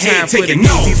dizzy. Get your no time head for the taken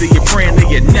games, off. either you're praying or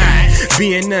you're not.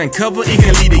 Being uncovered, it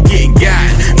can lead to getting God.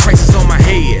 Prices on my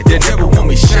head, the devil want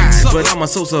me shot, but I'm a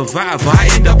soul survivor, I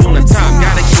end up on the top.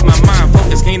 Gotta keep my mind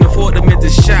focused, can't afford to miss the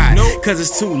shot, cause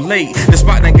it's too late, the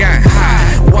spot done got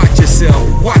high. Watch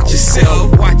yourself, watch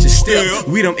yourself, watch your step.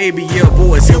 We them ABL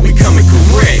boys, and we coming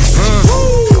correct.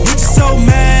 What you so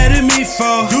mad at me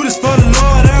for? Do this for the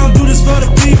Lord, I don't do this for the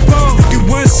people. Get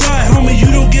one shot, homie, you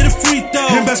don't get a free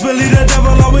throw. And best believe the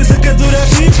devil always looking through that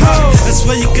peephole. That's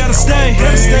why you gotta stay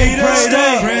prayed up.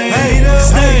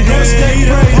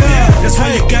 That's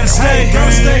why you gotta stay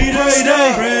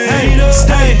prayed up.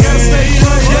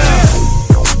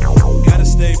 Gotta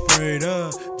stay prayed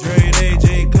up. Dre and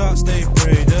AJ Clark stay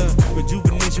prayed up.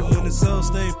 Rejuvenation when the soul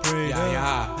stay prayed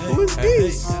up. Who is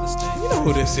this? You know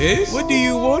who this is. What do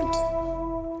you want?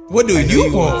 What do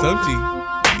you want? Something.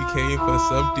 You came for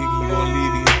something. You gonna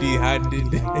leave it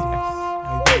empty-handed.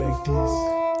 Like this.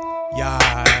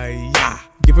 Yeah.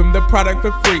 Give him the product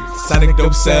for free. Sonic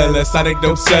dope seller. Sonic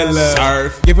dope seller.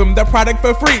 Surf. Give him the product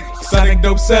for free. Sonic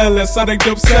dope seller. Sonic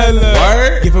dope seller.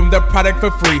 Word. Give him the product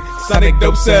for free. Sonic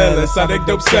dope seller. Sonic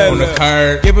dope seller. On the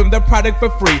curb. Give him the product for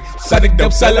free. Sonic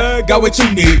dope seller. Got what you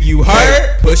need. You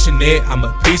heard? Pushing it. I'm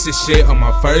a piece of shit. On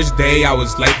my first day, I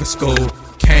was late for school.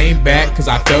 Came back cause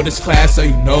I failed this class, so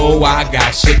you know I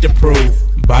got shit to prove.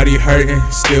 Body hurting,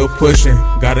 still pushing.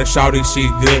 Got a shawty, she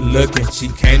good looking. She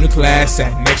came to class,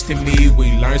 sat next to me.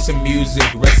 We learned some music,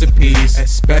 recipes.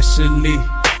 Especially,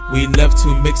 we love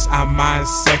to mix our minds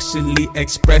sexually,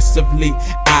 expressively.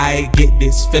 I get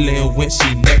this feeling when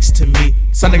she next to me.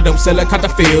 Sonic dope seller, caught the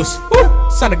feels. Woo!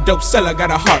 Sonic dope seller, got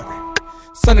a heart.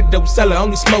 Sonic dope seller,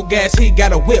 only smoke gas, he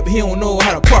got a whip, he don't know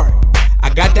how to park. I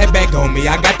got that bag on me,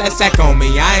 I got that sack on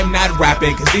me. I am not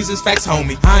rapping, cause these is facts,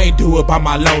 homie. I ain't do it by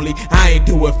my lonely, I ain't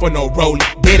do it for no rolling.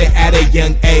 Did it at a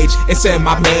young age, it's in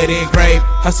my blood engraved.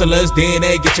 Hustlers,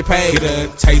 DNA, get you paid. Get a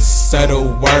taste of the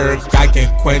work, I can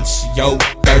quench your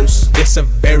thirst. It's a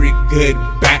very good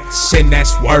batch, and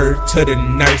that's word to the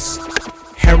nurse.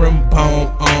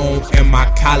 Herringbone on, and my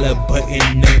collar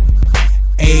button up.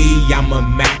 Ayy, I'm a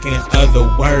Mac, in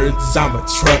other words, I'm a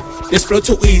truck. This flow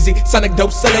too easy, Sonic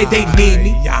dope seller, they need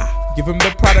me. Give him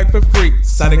the product for free.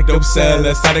 Sonic dope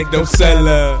seller, Sonic dope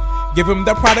seller. Give him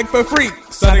the product for free.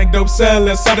 Sonic dope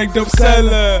seller, Sonic dope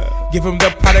seller. Give him the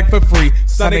product for free.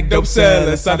 Sonic dope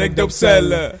seller, Sonic dope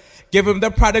seller. Give him the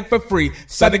product for free.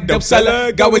 Sonic dope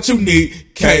seller, got what you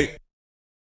need. K.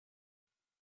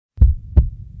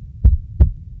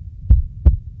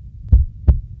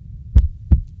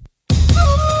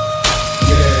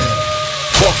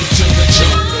 Welcome to the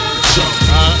jump,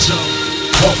 welcome to the jump,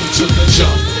 welcome to the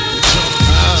jump,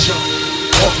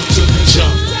 welcome to the jump,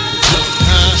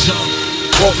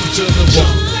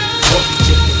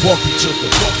 welcome to the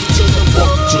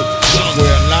jump, where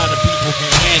a lot of people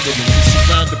can handle it. You're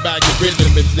surrounded by your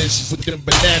rhythm and listen with them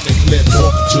banana clips.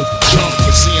 Welcome to the jump,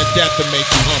 and seeing death to make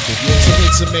you humble. Some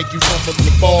hits to make you rumble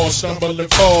and fall, stumble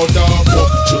and fall, dog.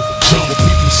 Welcome to the jump, where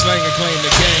people slang and claim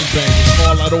the gangbangers.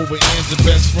 Fall out over ends and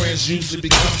best friends usually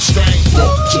become strange.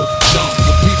 Welcome to the jump,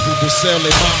 where people will sell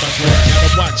their mama grand. Gotta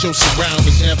watch your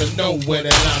surroundings, never know where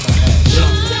that llama at.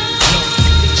 Jump, jump,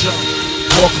 jump.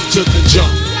 Welcome to the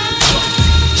jump, jump,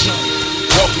 jump.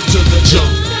 Welcome to the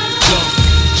jump, jump,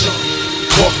 jump.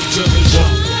 Welcome to the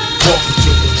jump, welcome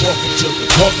to the, welcome to the,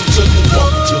 welcome to the,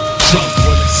 welcome to the jump.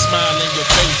 When they smile in your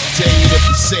face and tell you that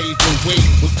you're safe and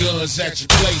waiting with guns at your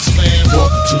place, man.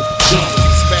 Welcome to the jump.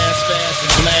 Spaz fast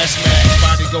and blast max,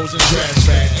 body goes in trash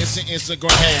bag. Instant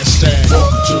Instagram hashtag.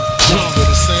 Welcome to the jump. With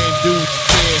the same dude you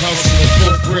fed, hustling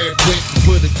for bread quick, and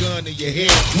put a gun in your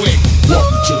head quick.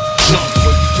 Welcome to the jump,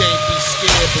 where you can't be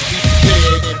scared but be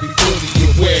prepared and be fully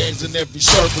aware. In every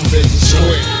circle there's a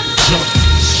square. Jump,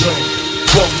 jump.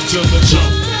 Welcome to the jump,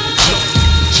 jump,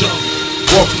 jump.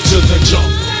 Welcome to the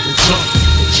jump, jump,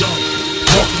 jump.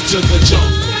 Welcome to the jump,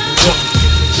 jump,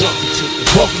 jump.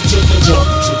 Welcome to the jump,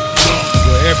 jump.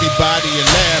 Where everybody in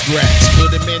lab rats, put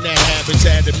them in that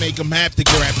habitat to make them have to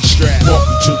grab a strap.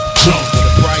 Welcome to the jump, where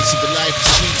the price of the life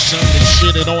is cheap son. They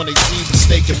shitted on they team to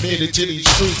stay committed to these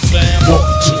truths, fam.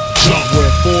 Welcome to the junk where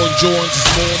foreign joints is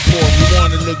more important. You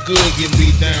wanna look good, get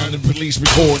beat down in police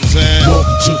recordings, fam.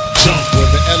 Welcome to the junk where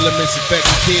the elements affect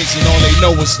the kids and all they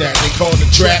know is that they call the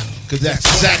trap, cause that's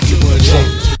exactly what it's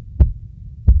on.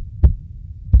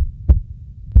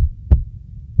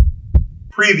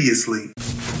 Previously.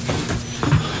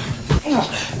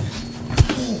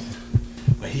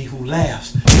 But he who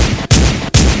laughs.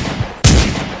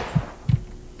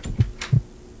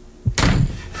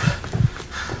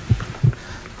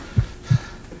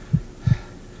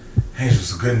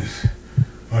 Angels of goodness.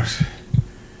 Mercy.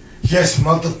 Yes,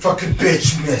 motherfucking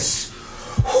bitch, miss.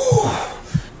 Whew.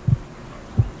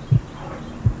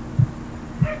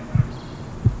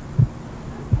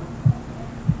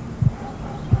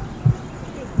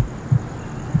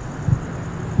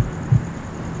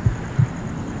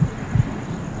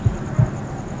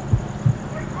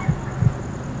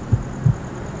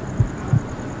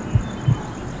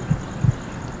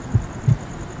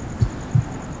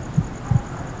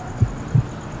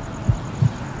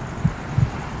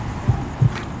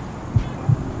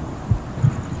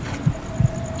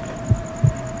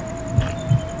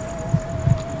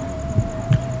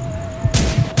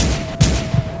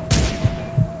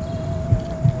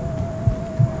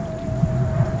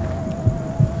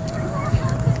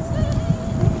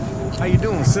 How you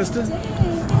doing, sister?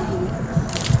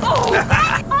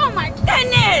 Oh my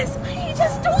goodness! Why did you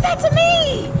just do that to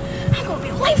me? I'm gonna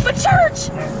be late for church.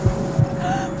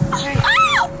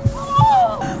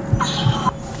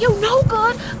 You no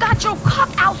good. Got your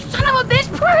cock out, son of a bitch,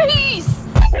 please.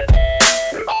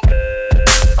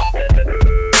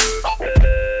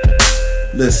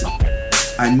 Listen,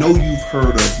 I know you've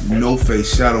heard of No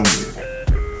Face Shadow Man.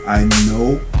 I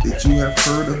know that you have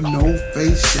heard of No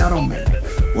Face Shadow Man.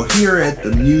 Well, here at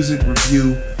the Music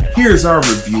Review, here's our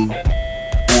review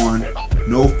on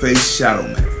No Face Shadow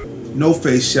Man. No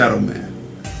Face Shadow Man,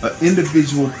 an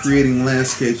individual creating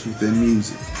landscapes with their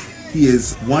music. He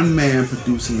is one man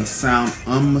producing a sound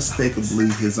unmistakably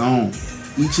his own.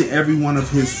 Each and every one of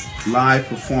his live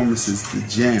performances, the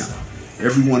jam.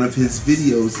 Every one of his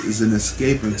videos is an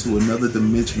escape into another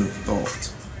dimension of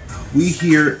thought. We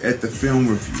here at the Film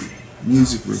Review,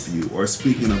 Music Review, are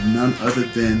speaking of none other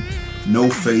than No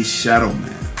Face Shadow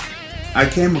Man. I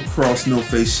came across No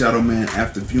Face Shadow Man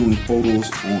after viewing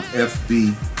photos on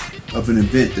FB of an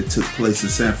event that took place in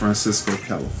San Francisco,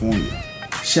 California.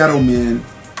 Shadow Man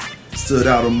stood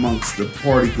out amongst the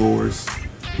partygoers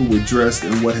who were dressed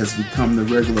in what has become the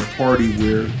regular party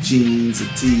wear: jeans, a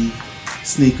tee,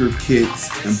 sneaker kicks,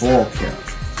 and ball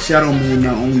caps. Shadow Man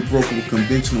not only broke with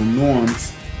conventional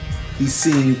norms, he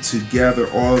seemed to gather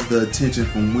all of the attention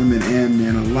from women and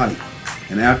men alike.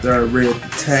 And after I read the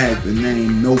tag, the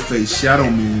name No Face Shadow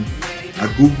Man, I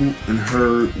googled and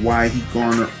heard why he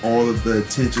garnered all of the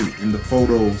attention in the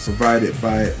photos provided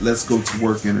by Let's Go to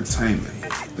Work Entertainment.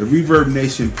 The Reverb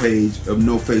Nation page of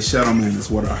No Face Shadow Man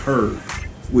is what I heard,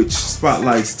 which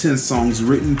spotlights 10 songs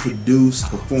written, produced,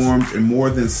 performed, and more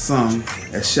than sung,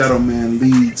 as Shadow Man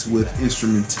leads with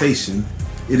instrumentation.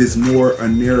 It is more a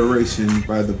narration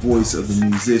by the voice of the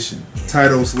musician.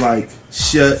 Titles like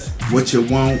Shut, What You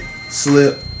Want,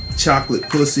 Slip, Chocolate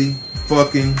Pussy,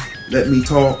 Fucking, Let Me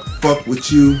Talk, Fuck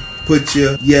With You, Put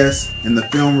Ya, Yes, and the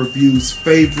Film Review's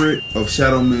favorite of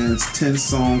Shadow Man's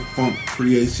 10-song funk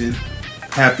creation,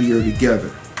 Happier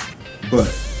Together. But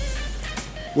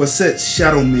what sets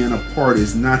Shadow Man apart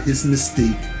is not his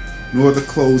mystique, nor the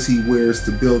clothes he wears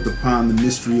to build upon the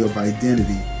mystery of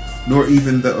identity, nor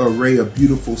even the array of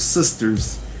beautiful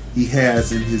sisters he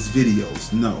has in his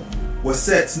videos. No. What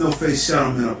sets No Face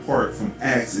Shadow Man apart from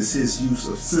acts is his use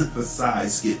of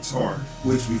synthesized guitar,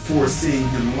 which before seeing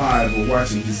him live or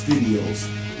watching his videos,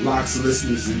 locks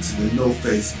listeners into the No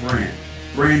Face brand.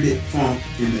 Branded funk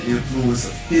in the influence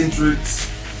of Hendrix,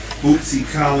 Bootsy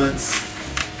Collins,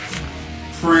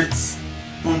 Prince,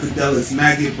 Funkadelic's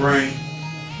Maggot Brain.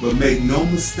 But make no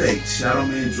mistake, Shadow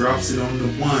Man drops it on the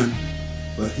one,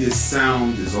 but his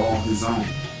sound is all his own.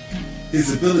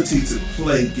 His ability to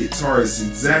play guitar is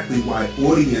exactly why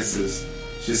audiences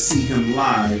should see him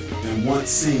live, and once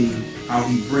seeing how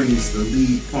he brings the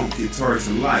lead funk guitar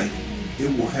to life, it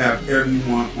will have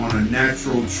everyone on a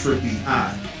natural trippy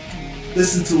high.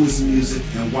 Listen to his music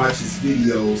and watch his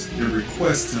videos and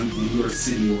request him in your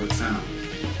city or town.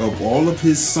 Of all of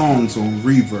his songs on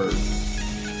Reverb,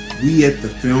 we at the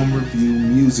Film Review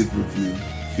Music Review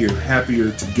hear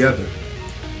Happier Together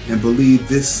and believe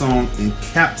this song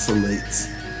encapsulates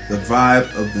the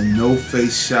vibe of the No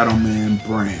Face Shadow Man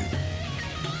brand.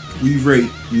 We rate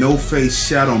No Face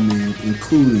Shadow Man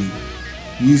including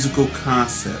musical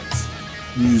concepts,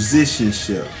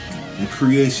 musicianship, and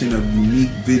creation of unique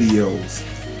videos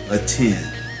a 10.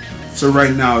 So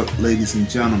right now, ladies and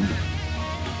gentlemen,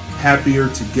 Happier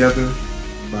Together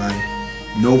by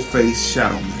No Face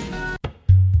Shadowman.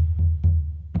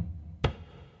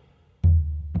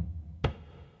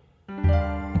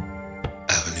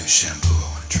 Avenue shampoo, I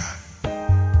wanna try.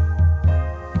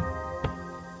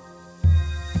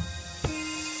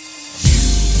 You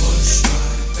wash my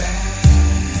back,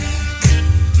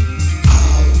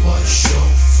 I'll wash your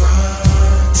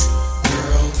front.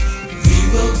 Girl, we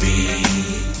will be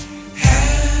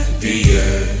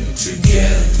happier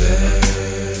together.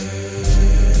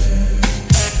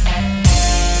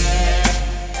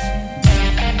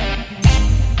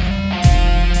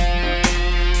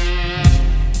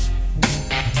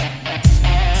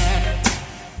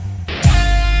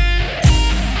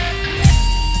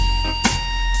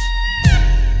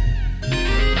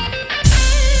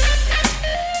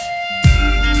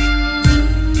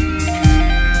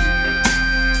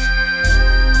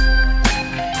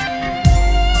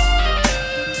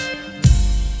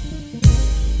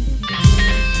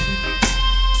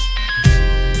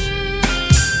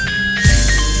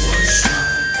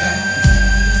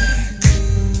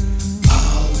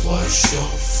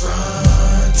 Your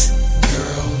front,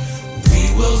 girl,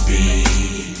 we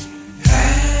will be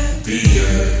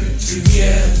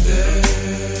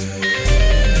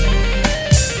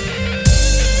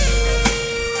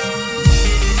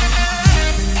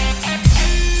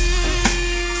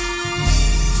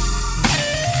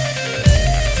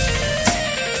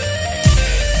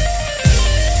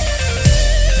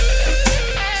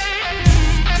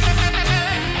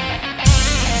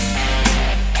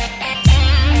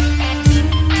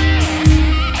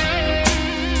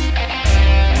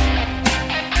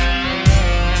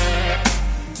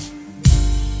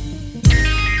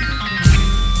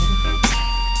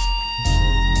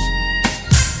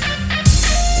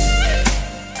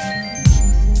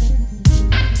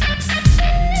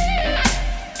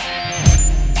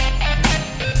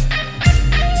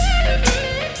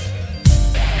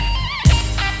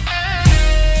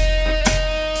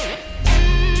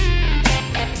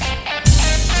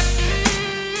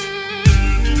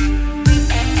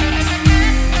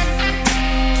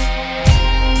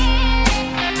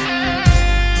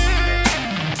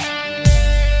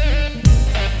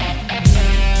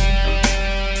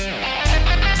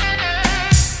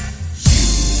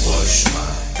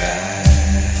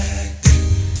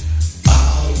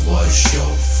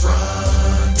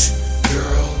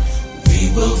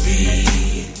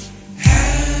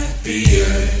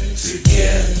happier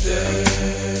together.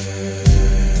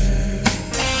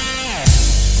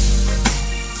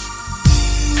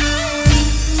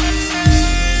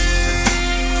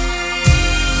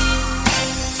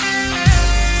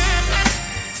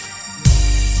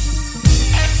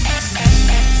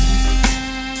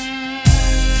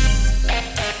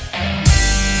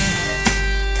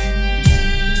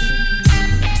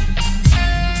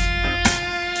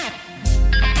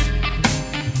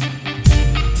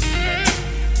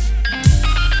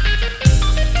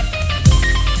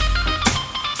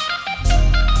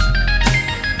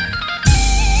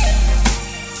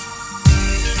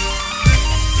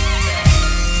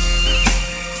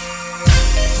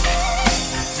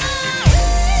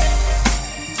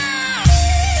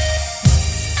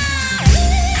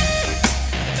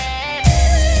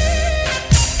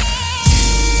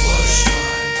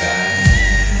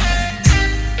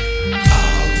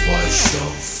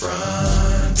 Your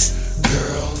front,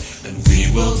 girl, we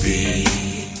will be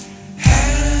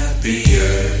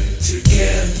happier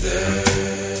together.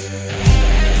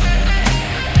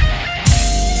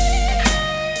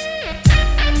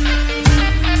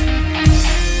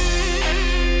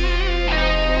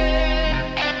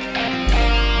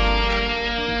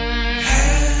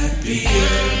 We'll be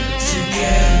happier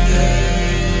together.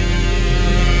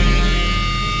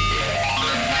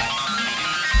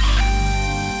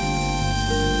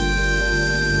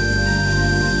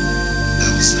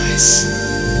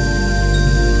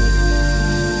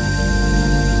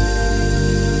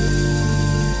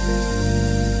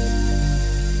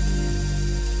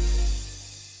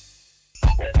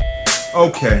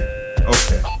 Okay.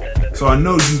 So I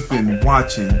know you've been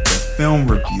watching the film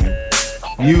review,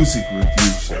 music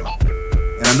review show.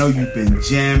 And I know you've been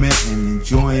jamming and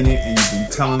enjoying it and you've been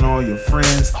telling all your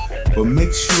friends. But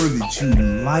make sure that you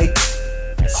like,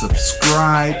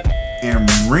 subscribe, and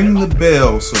ring the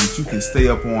bell so that you can stay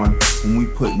up on when we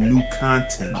put new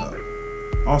content up.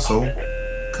 Also,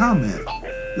 comment.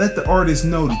 Let the artists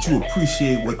know that you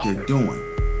appreciate what they're doing.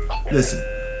 Listen,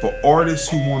 for artists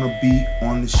who want to be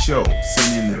on the show,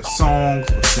 send in their songs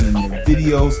or send in their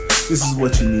videos, this is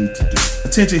what you need to do.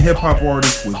 Attention hip-hop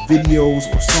artists with videos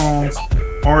or songs,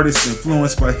 artists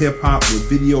influenced by hip-hop with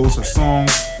videos or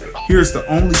songs. Here's the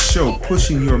only show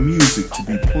pushing your music to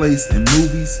be placed in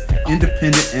movies,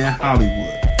 independent and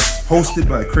Hollywood. Hosted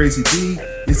by Crazy D,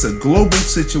 it's a global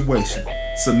situation.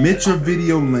 Submit your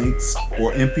video links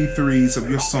or MP3s of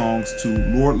your songs to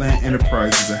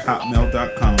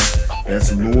lordlandenterprises@hotmail.com.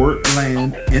 That's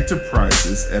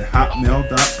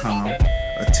lordlandenterprises@hotmail.com.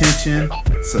 Attention,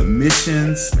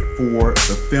 submissions for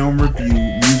the Film Review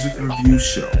Music Review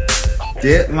Show.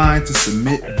 Deadline to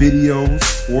submit videos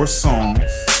or songs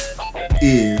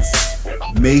is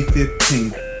May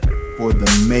 15th for the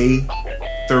May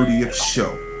 30th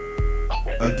show.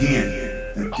 Again,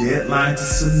 the deadline to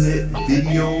submit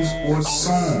videos or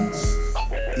songs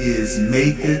is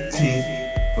May 15th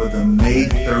for the May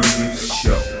 30th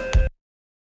show.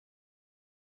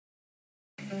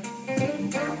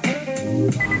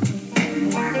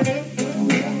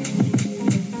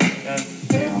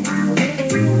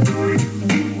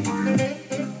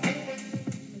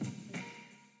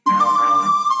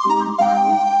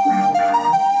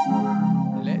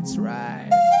 Let's ride.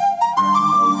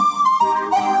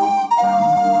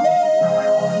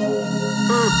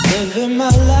 Living my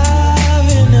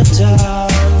life in a town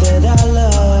that I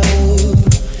love.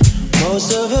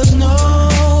 Most of us know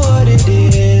what it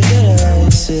is that I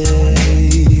say.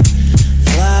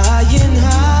 Flying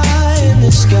high in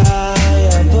the sky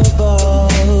up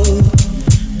above.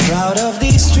 Proud of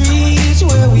these streets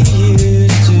where we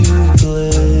used to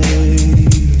play.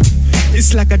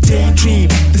 It's like a daydream.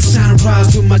 The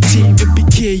sunrise with my team.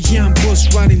 EPK, young boss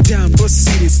riding down. Boss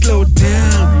city, slow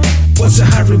down. What's a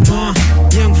hurry, ma?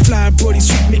 Young fly body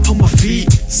sweep me on my feet.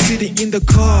 Sitting in the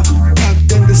car, parked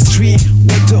down the street.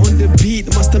 Water on the beat,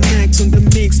 Master Max on the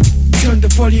mix. Turn the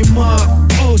volume up,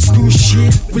 old school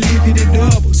shit. We living it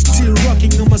up, still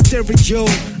rocking on my stereo.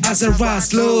 As I ride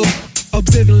slow,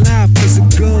 observing life as it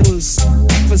goes,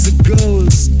 as it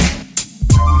goes.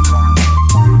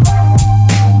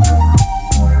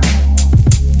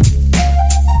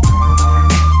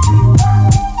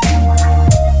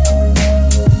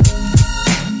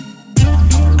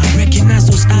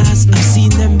 I've seen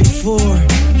them before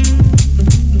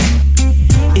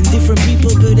in different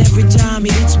people, but every time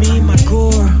it hits me in my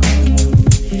core.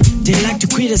 They like to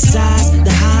criticize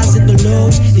the highs and the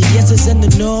lows, the yeses and the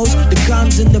nos, the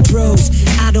cons and the pros.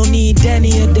 I don't need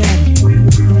any of them.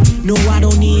 No, I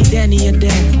don't need any of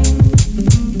them.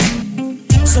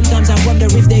 Sometimes I wonder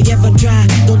if they ever try.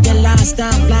 Don't tell last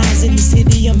time flies in the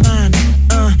city of mine.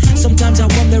 Sometimes I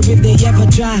wonder if they ever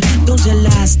try. Don't tell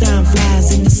last time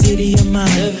flies in the city of mine.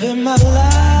 Living my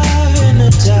life in a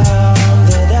town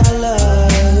that I love.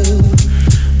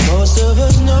 Most of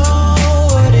us know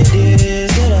what it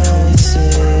is that I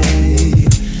say.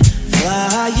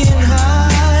 Flying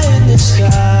high in the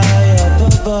sky up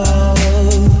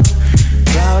above.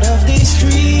 Proud of these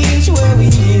streets where we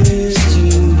used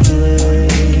to play.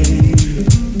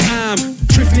 I'm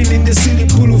drifting in the city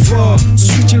boulevard,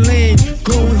 switching lane,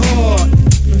 going hard.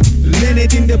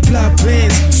 Landed in the black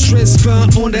bands, stress fun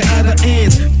on the other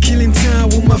ends. Killing time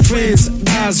with my friends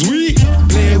as we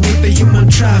play with the human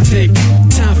traffic.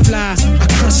 Time flies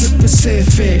across the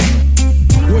Pacific.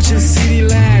 Watching city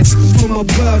lights from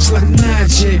above like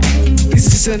magic. This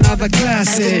is another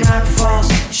classic. As the night falls,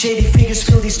 shady figures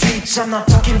fill these streets. I'm not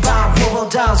talking about Robo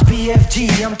Dolls,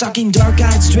 BFG. I'm talking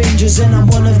dark-eyed strangers, and I'm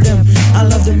one of them. I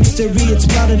love the mystery, it's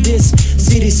part of this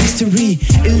city's history.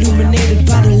 Illuminated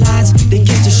by the lights, they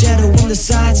cast a shadow on the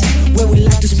sides. Where we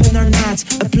like to spend our nights.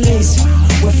 A place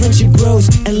where friendship grows,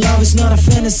 and love is not a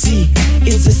fantasy.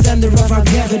 It's the center of our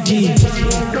gravity.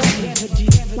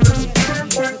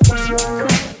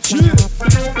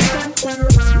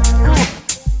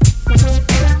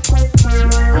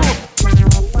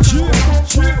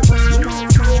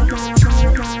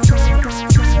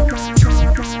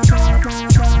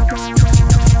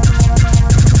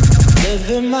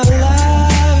 Living my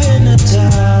life in a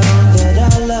town that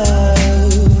I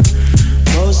love.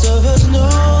 Most of us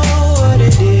know what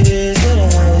it is that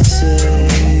I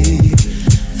say.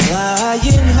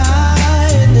 Flying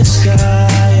high in the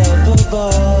sky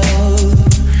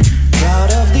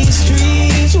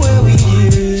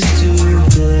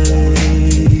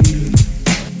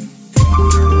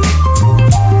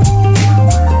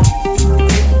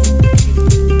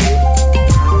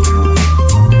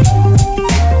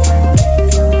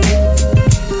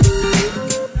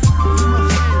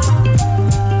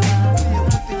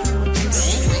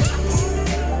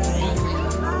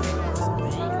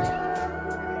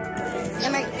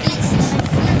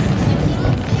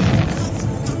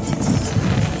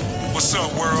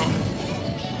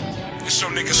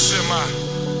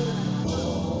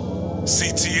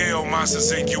ATL,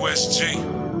 Monsters Inc. USG.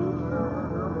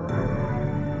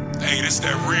 Hey, this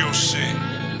that real shit.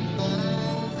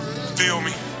 Feel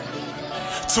me?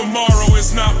 Tomorrow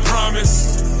is not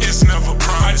promised. It's never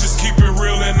promised. I just keep it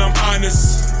real and I'm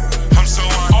honest. I'm so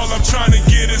honest. All I'm trying to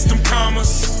get is them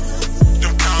commas.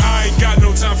 I ain't got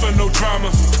no time for no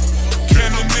drama. Can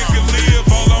a nigga live?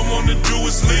 All I wanna do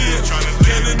is live.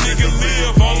 Can a nigga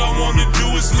live? All I wanna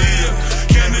do is live.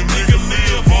 Can a nigga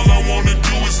live? All I wanna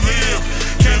do is live.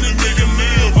 Can a nigga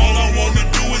live? All I wanna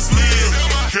do is live.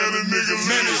 Can a nigga live?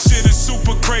 Man, this shit is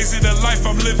super crazy. The life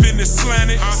I'm living is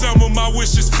slanted. Some of my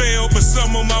wishes failed, but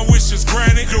some of my wishes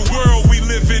granted. The world we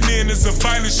living in is a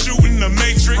violent shooting, a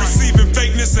matrix. Receiving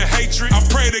fakeness and hatred. I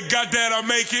pray to God that I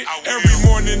make it. Every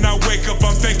morning I wake up,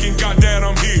 I'm thanking God that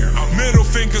I'm here. Middle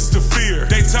fingers to fear.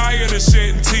 They tired of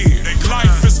shedding tears.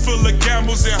 Life is full of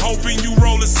gambles and hoping you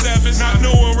roll a 7. Not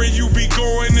knowing where you be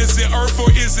going. Is it earth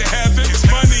or is it heaven?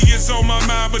 Money is on my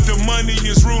mind, but the money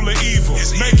is ruler evil.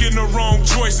 Making the wrong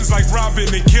choices like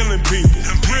robbing and killing people.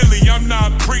 Really, I'm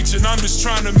not preaching, I'm just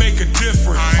trying to make a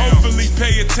difference. Hopefully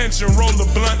pay attention, roll a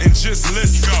blunt and just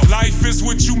listen. Life is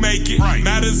what you make it.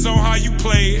 Matters on how you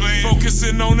play it.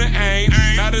 Focusing on the aim.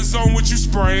 Matters on what you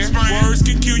spraying. Words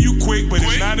can kill you quick, but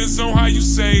it matters on how you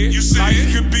say it.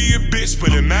 Life could be a bitch,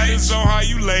 but it matters on how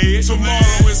you lay it.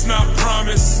 Tomorrow is not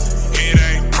promised. It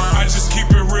ain't promised. I just keep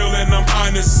it real and I'm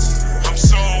honest. I'm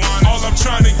so honest. All I'm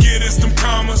trying to get is them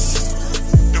commas.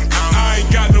 I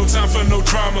ain't got no time for no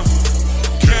drama.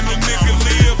 Can a nigga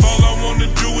live? All I wanna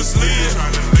do is live.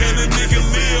 Can a nigga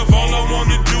live? All I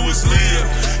wanna do is live.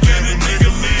 Can a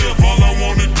nigga live? All I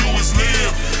wanna do is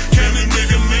live. Can a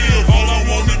nigga live? All I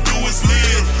wanna do is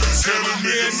live. Can a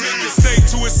nigga stay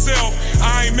to itself?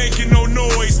 I ain't making no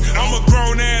noise. I'm a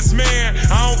grown ass man.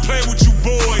 I don't play with you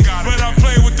boys, but I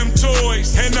play with them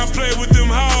toys and I play with them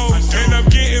hoes. And I'm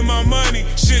getting my money.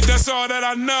 Shit, that's all that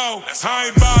I know. I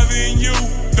ain't bothering you.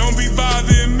 Don't be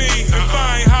bothering me. If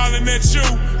I ain't hollering at you,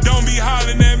 don't be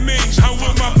hollering at me. I'm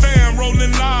with my fam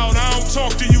rolling loud. I don't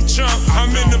talk to you chump. I'm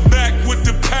in the back with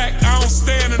the pack. I don't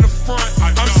stand in the front.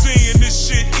 I'm seeing this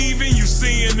shit even. You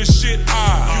seeing the shit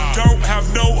odd. You don't have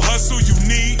no hustle. You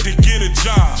need to get a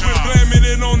job. Quit blaming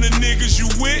it on the niggas you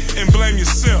with and blame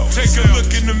yourself. Take a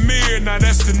look in the mirror. Now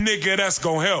that's the nigga that's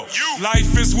gonna help.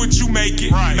 Life is what you make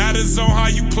it. Matters on how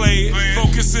you play it.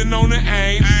 Focusing on the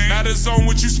aim. Matters on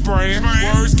what you spraying.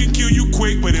 Words can kill you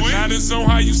quick, but it matters on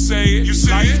how you say it.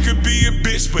 Life could be a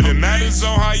bitch, but it matters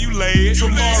on how you lay it.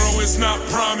 Tomorrow is not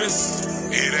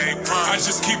promised. It ain't promised. I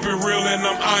just keep it real and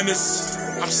I'm honest.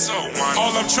 I'm so honest.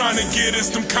 All I'm trying to get is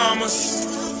them commas.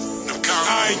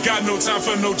 I ain't got no time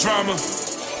for no drama.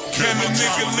 Can a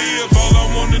nigga live? All I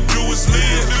wanna do is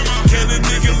live. Can a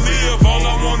nigga live? All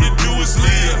I wanna do is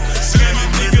live. Can a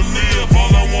nigga live?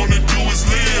 All I wanna do is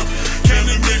live. Can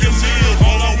a nigga live?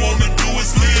 All I wanna do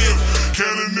is live. Can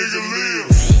a nigga live?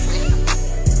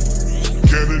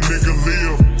 Can a nigga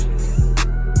live?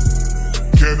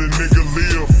 Can a nigga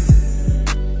live?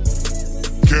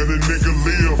 Can a nigga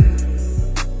live?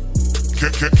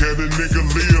 Can a nigga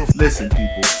live? Listen,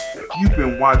 people, you've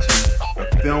been watching the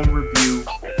Film Review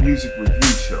Music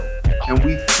Review Show, and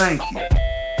we thank you.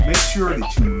 Make sure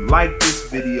that you like this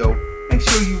video. Make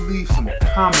sure you leave some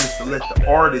comments to let the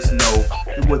artists know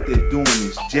that what they're doing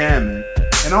is jamming.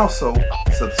 And also,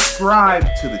 subscribe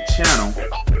to the channel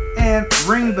and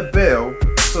ring the bell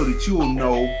so that you will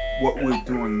know what we're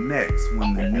doing next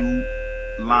when the new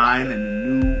line and the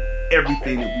new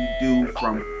everything that we do,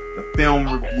 from the film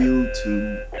review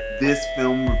to this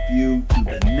film review to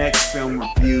the next film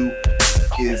review,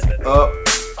 is up.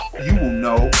 You will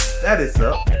know that it's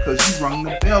up because you rung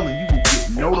the bell and you will get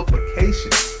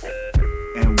notifications.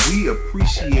 And we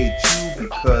appreciate you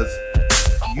because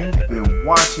you've been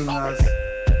watching us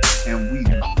and we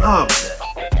love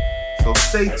that. So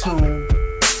stay tuned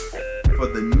for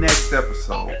the next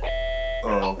episode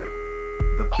of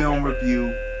the Film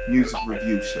Review Music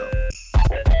Review Show.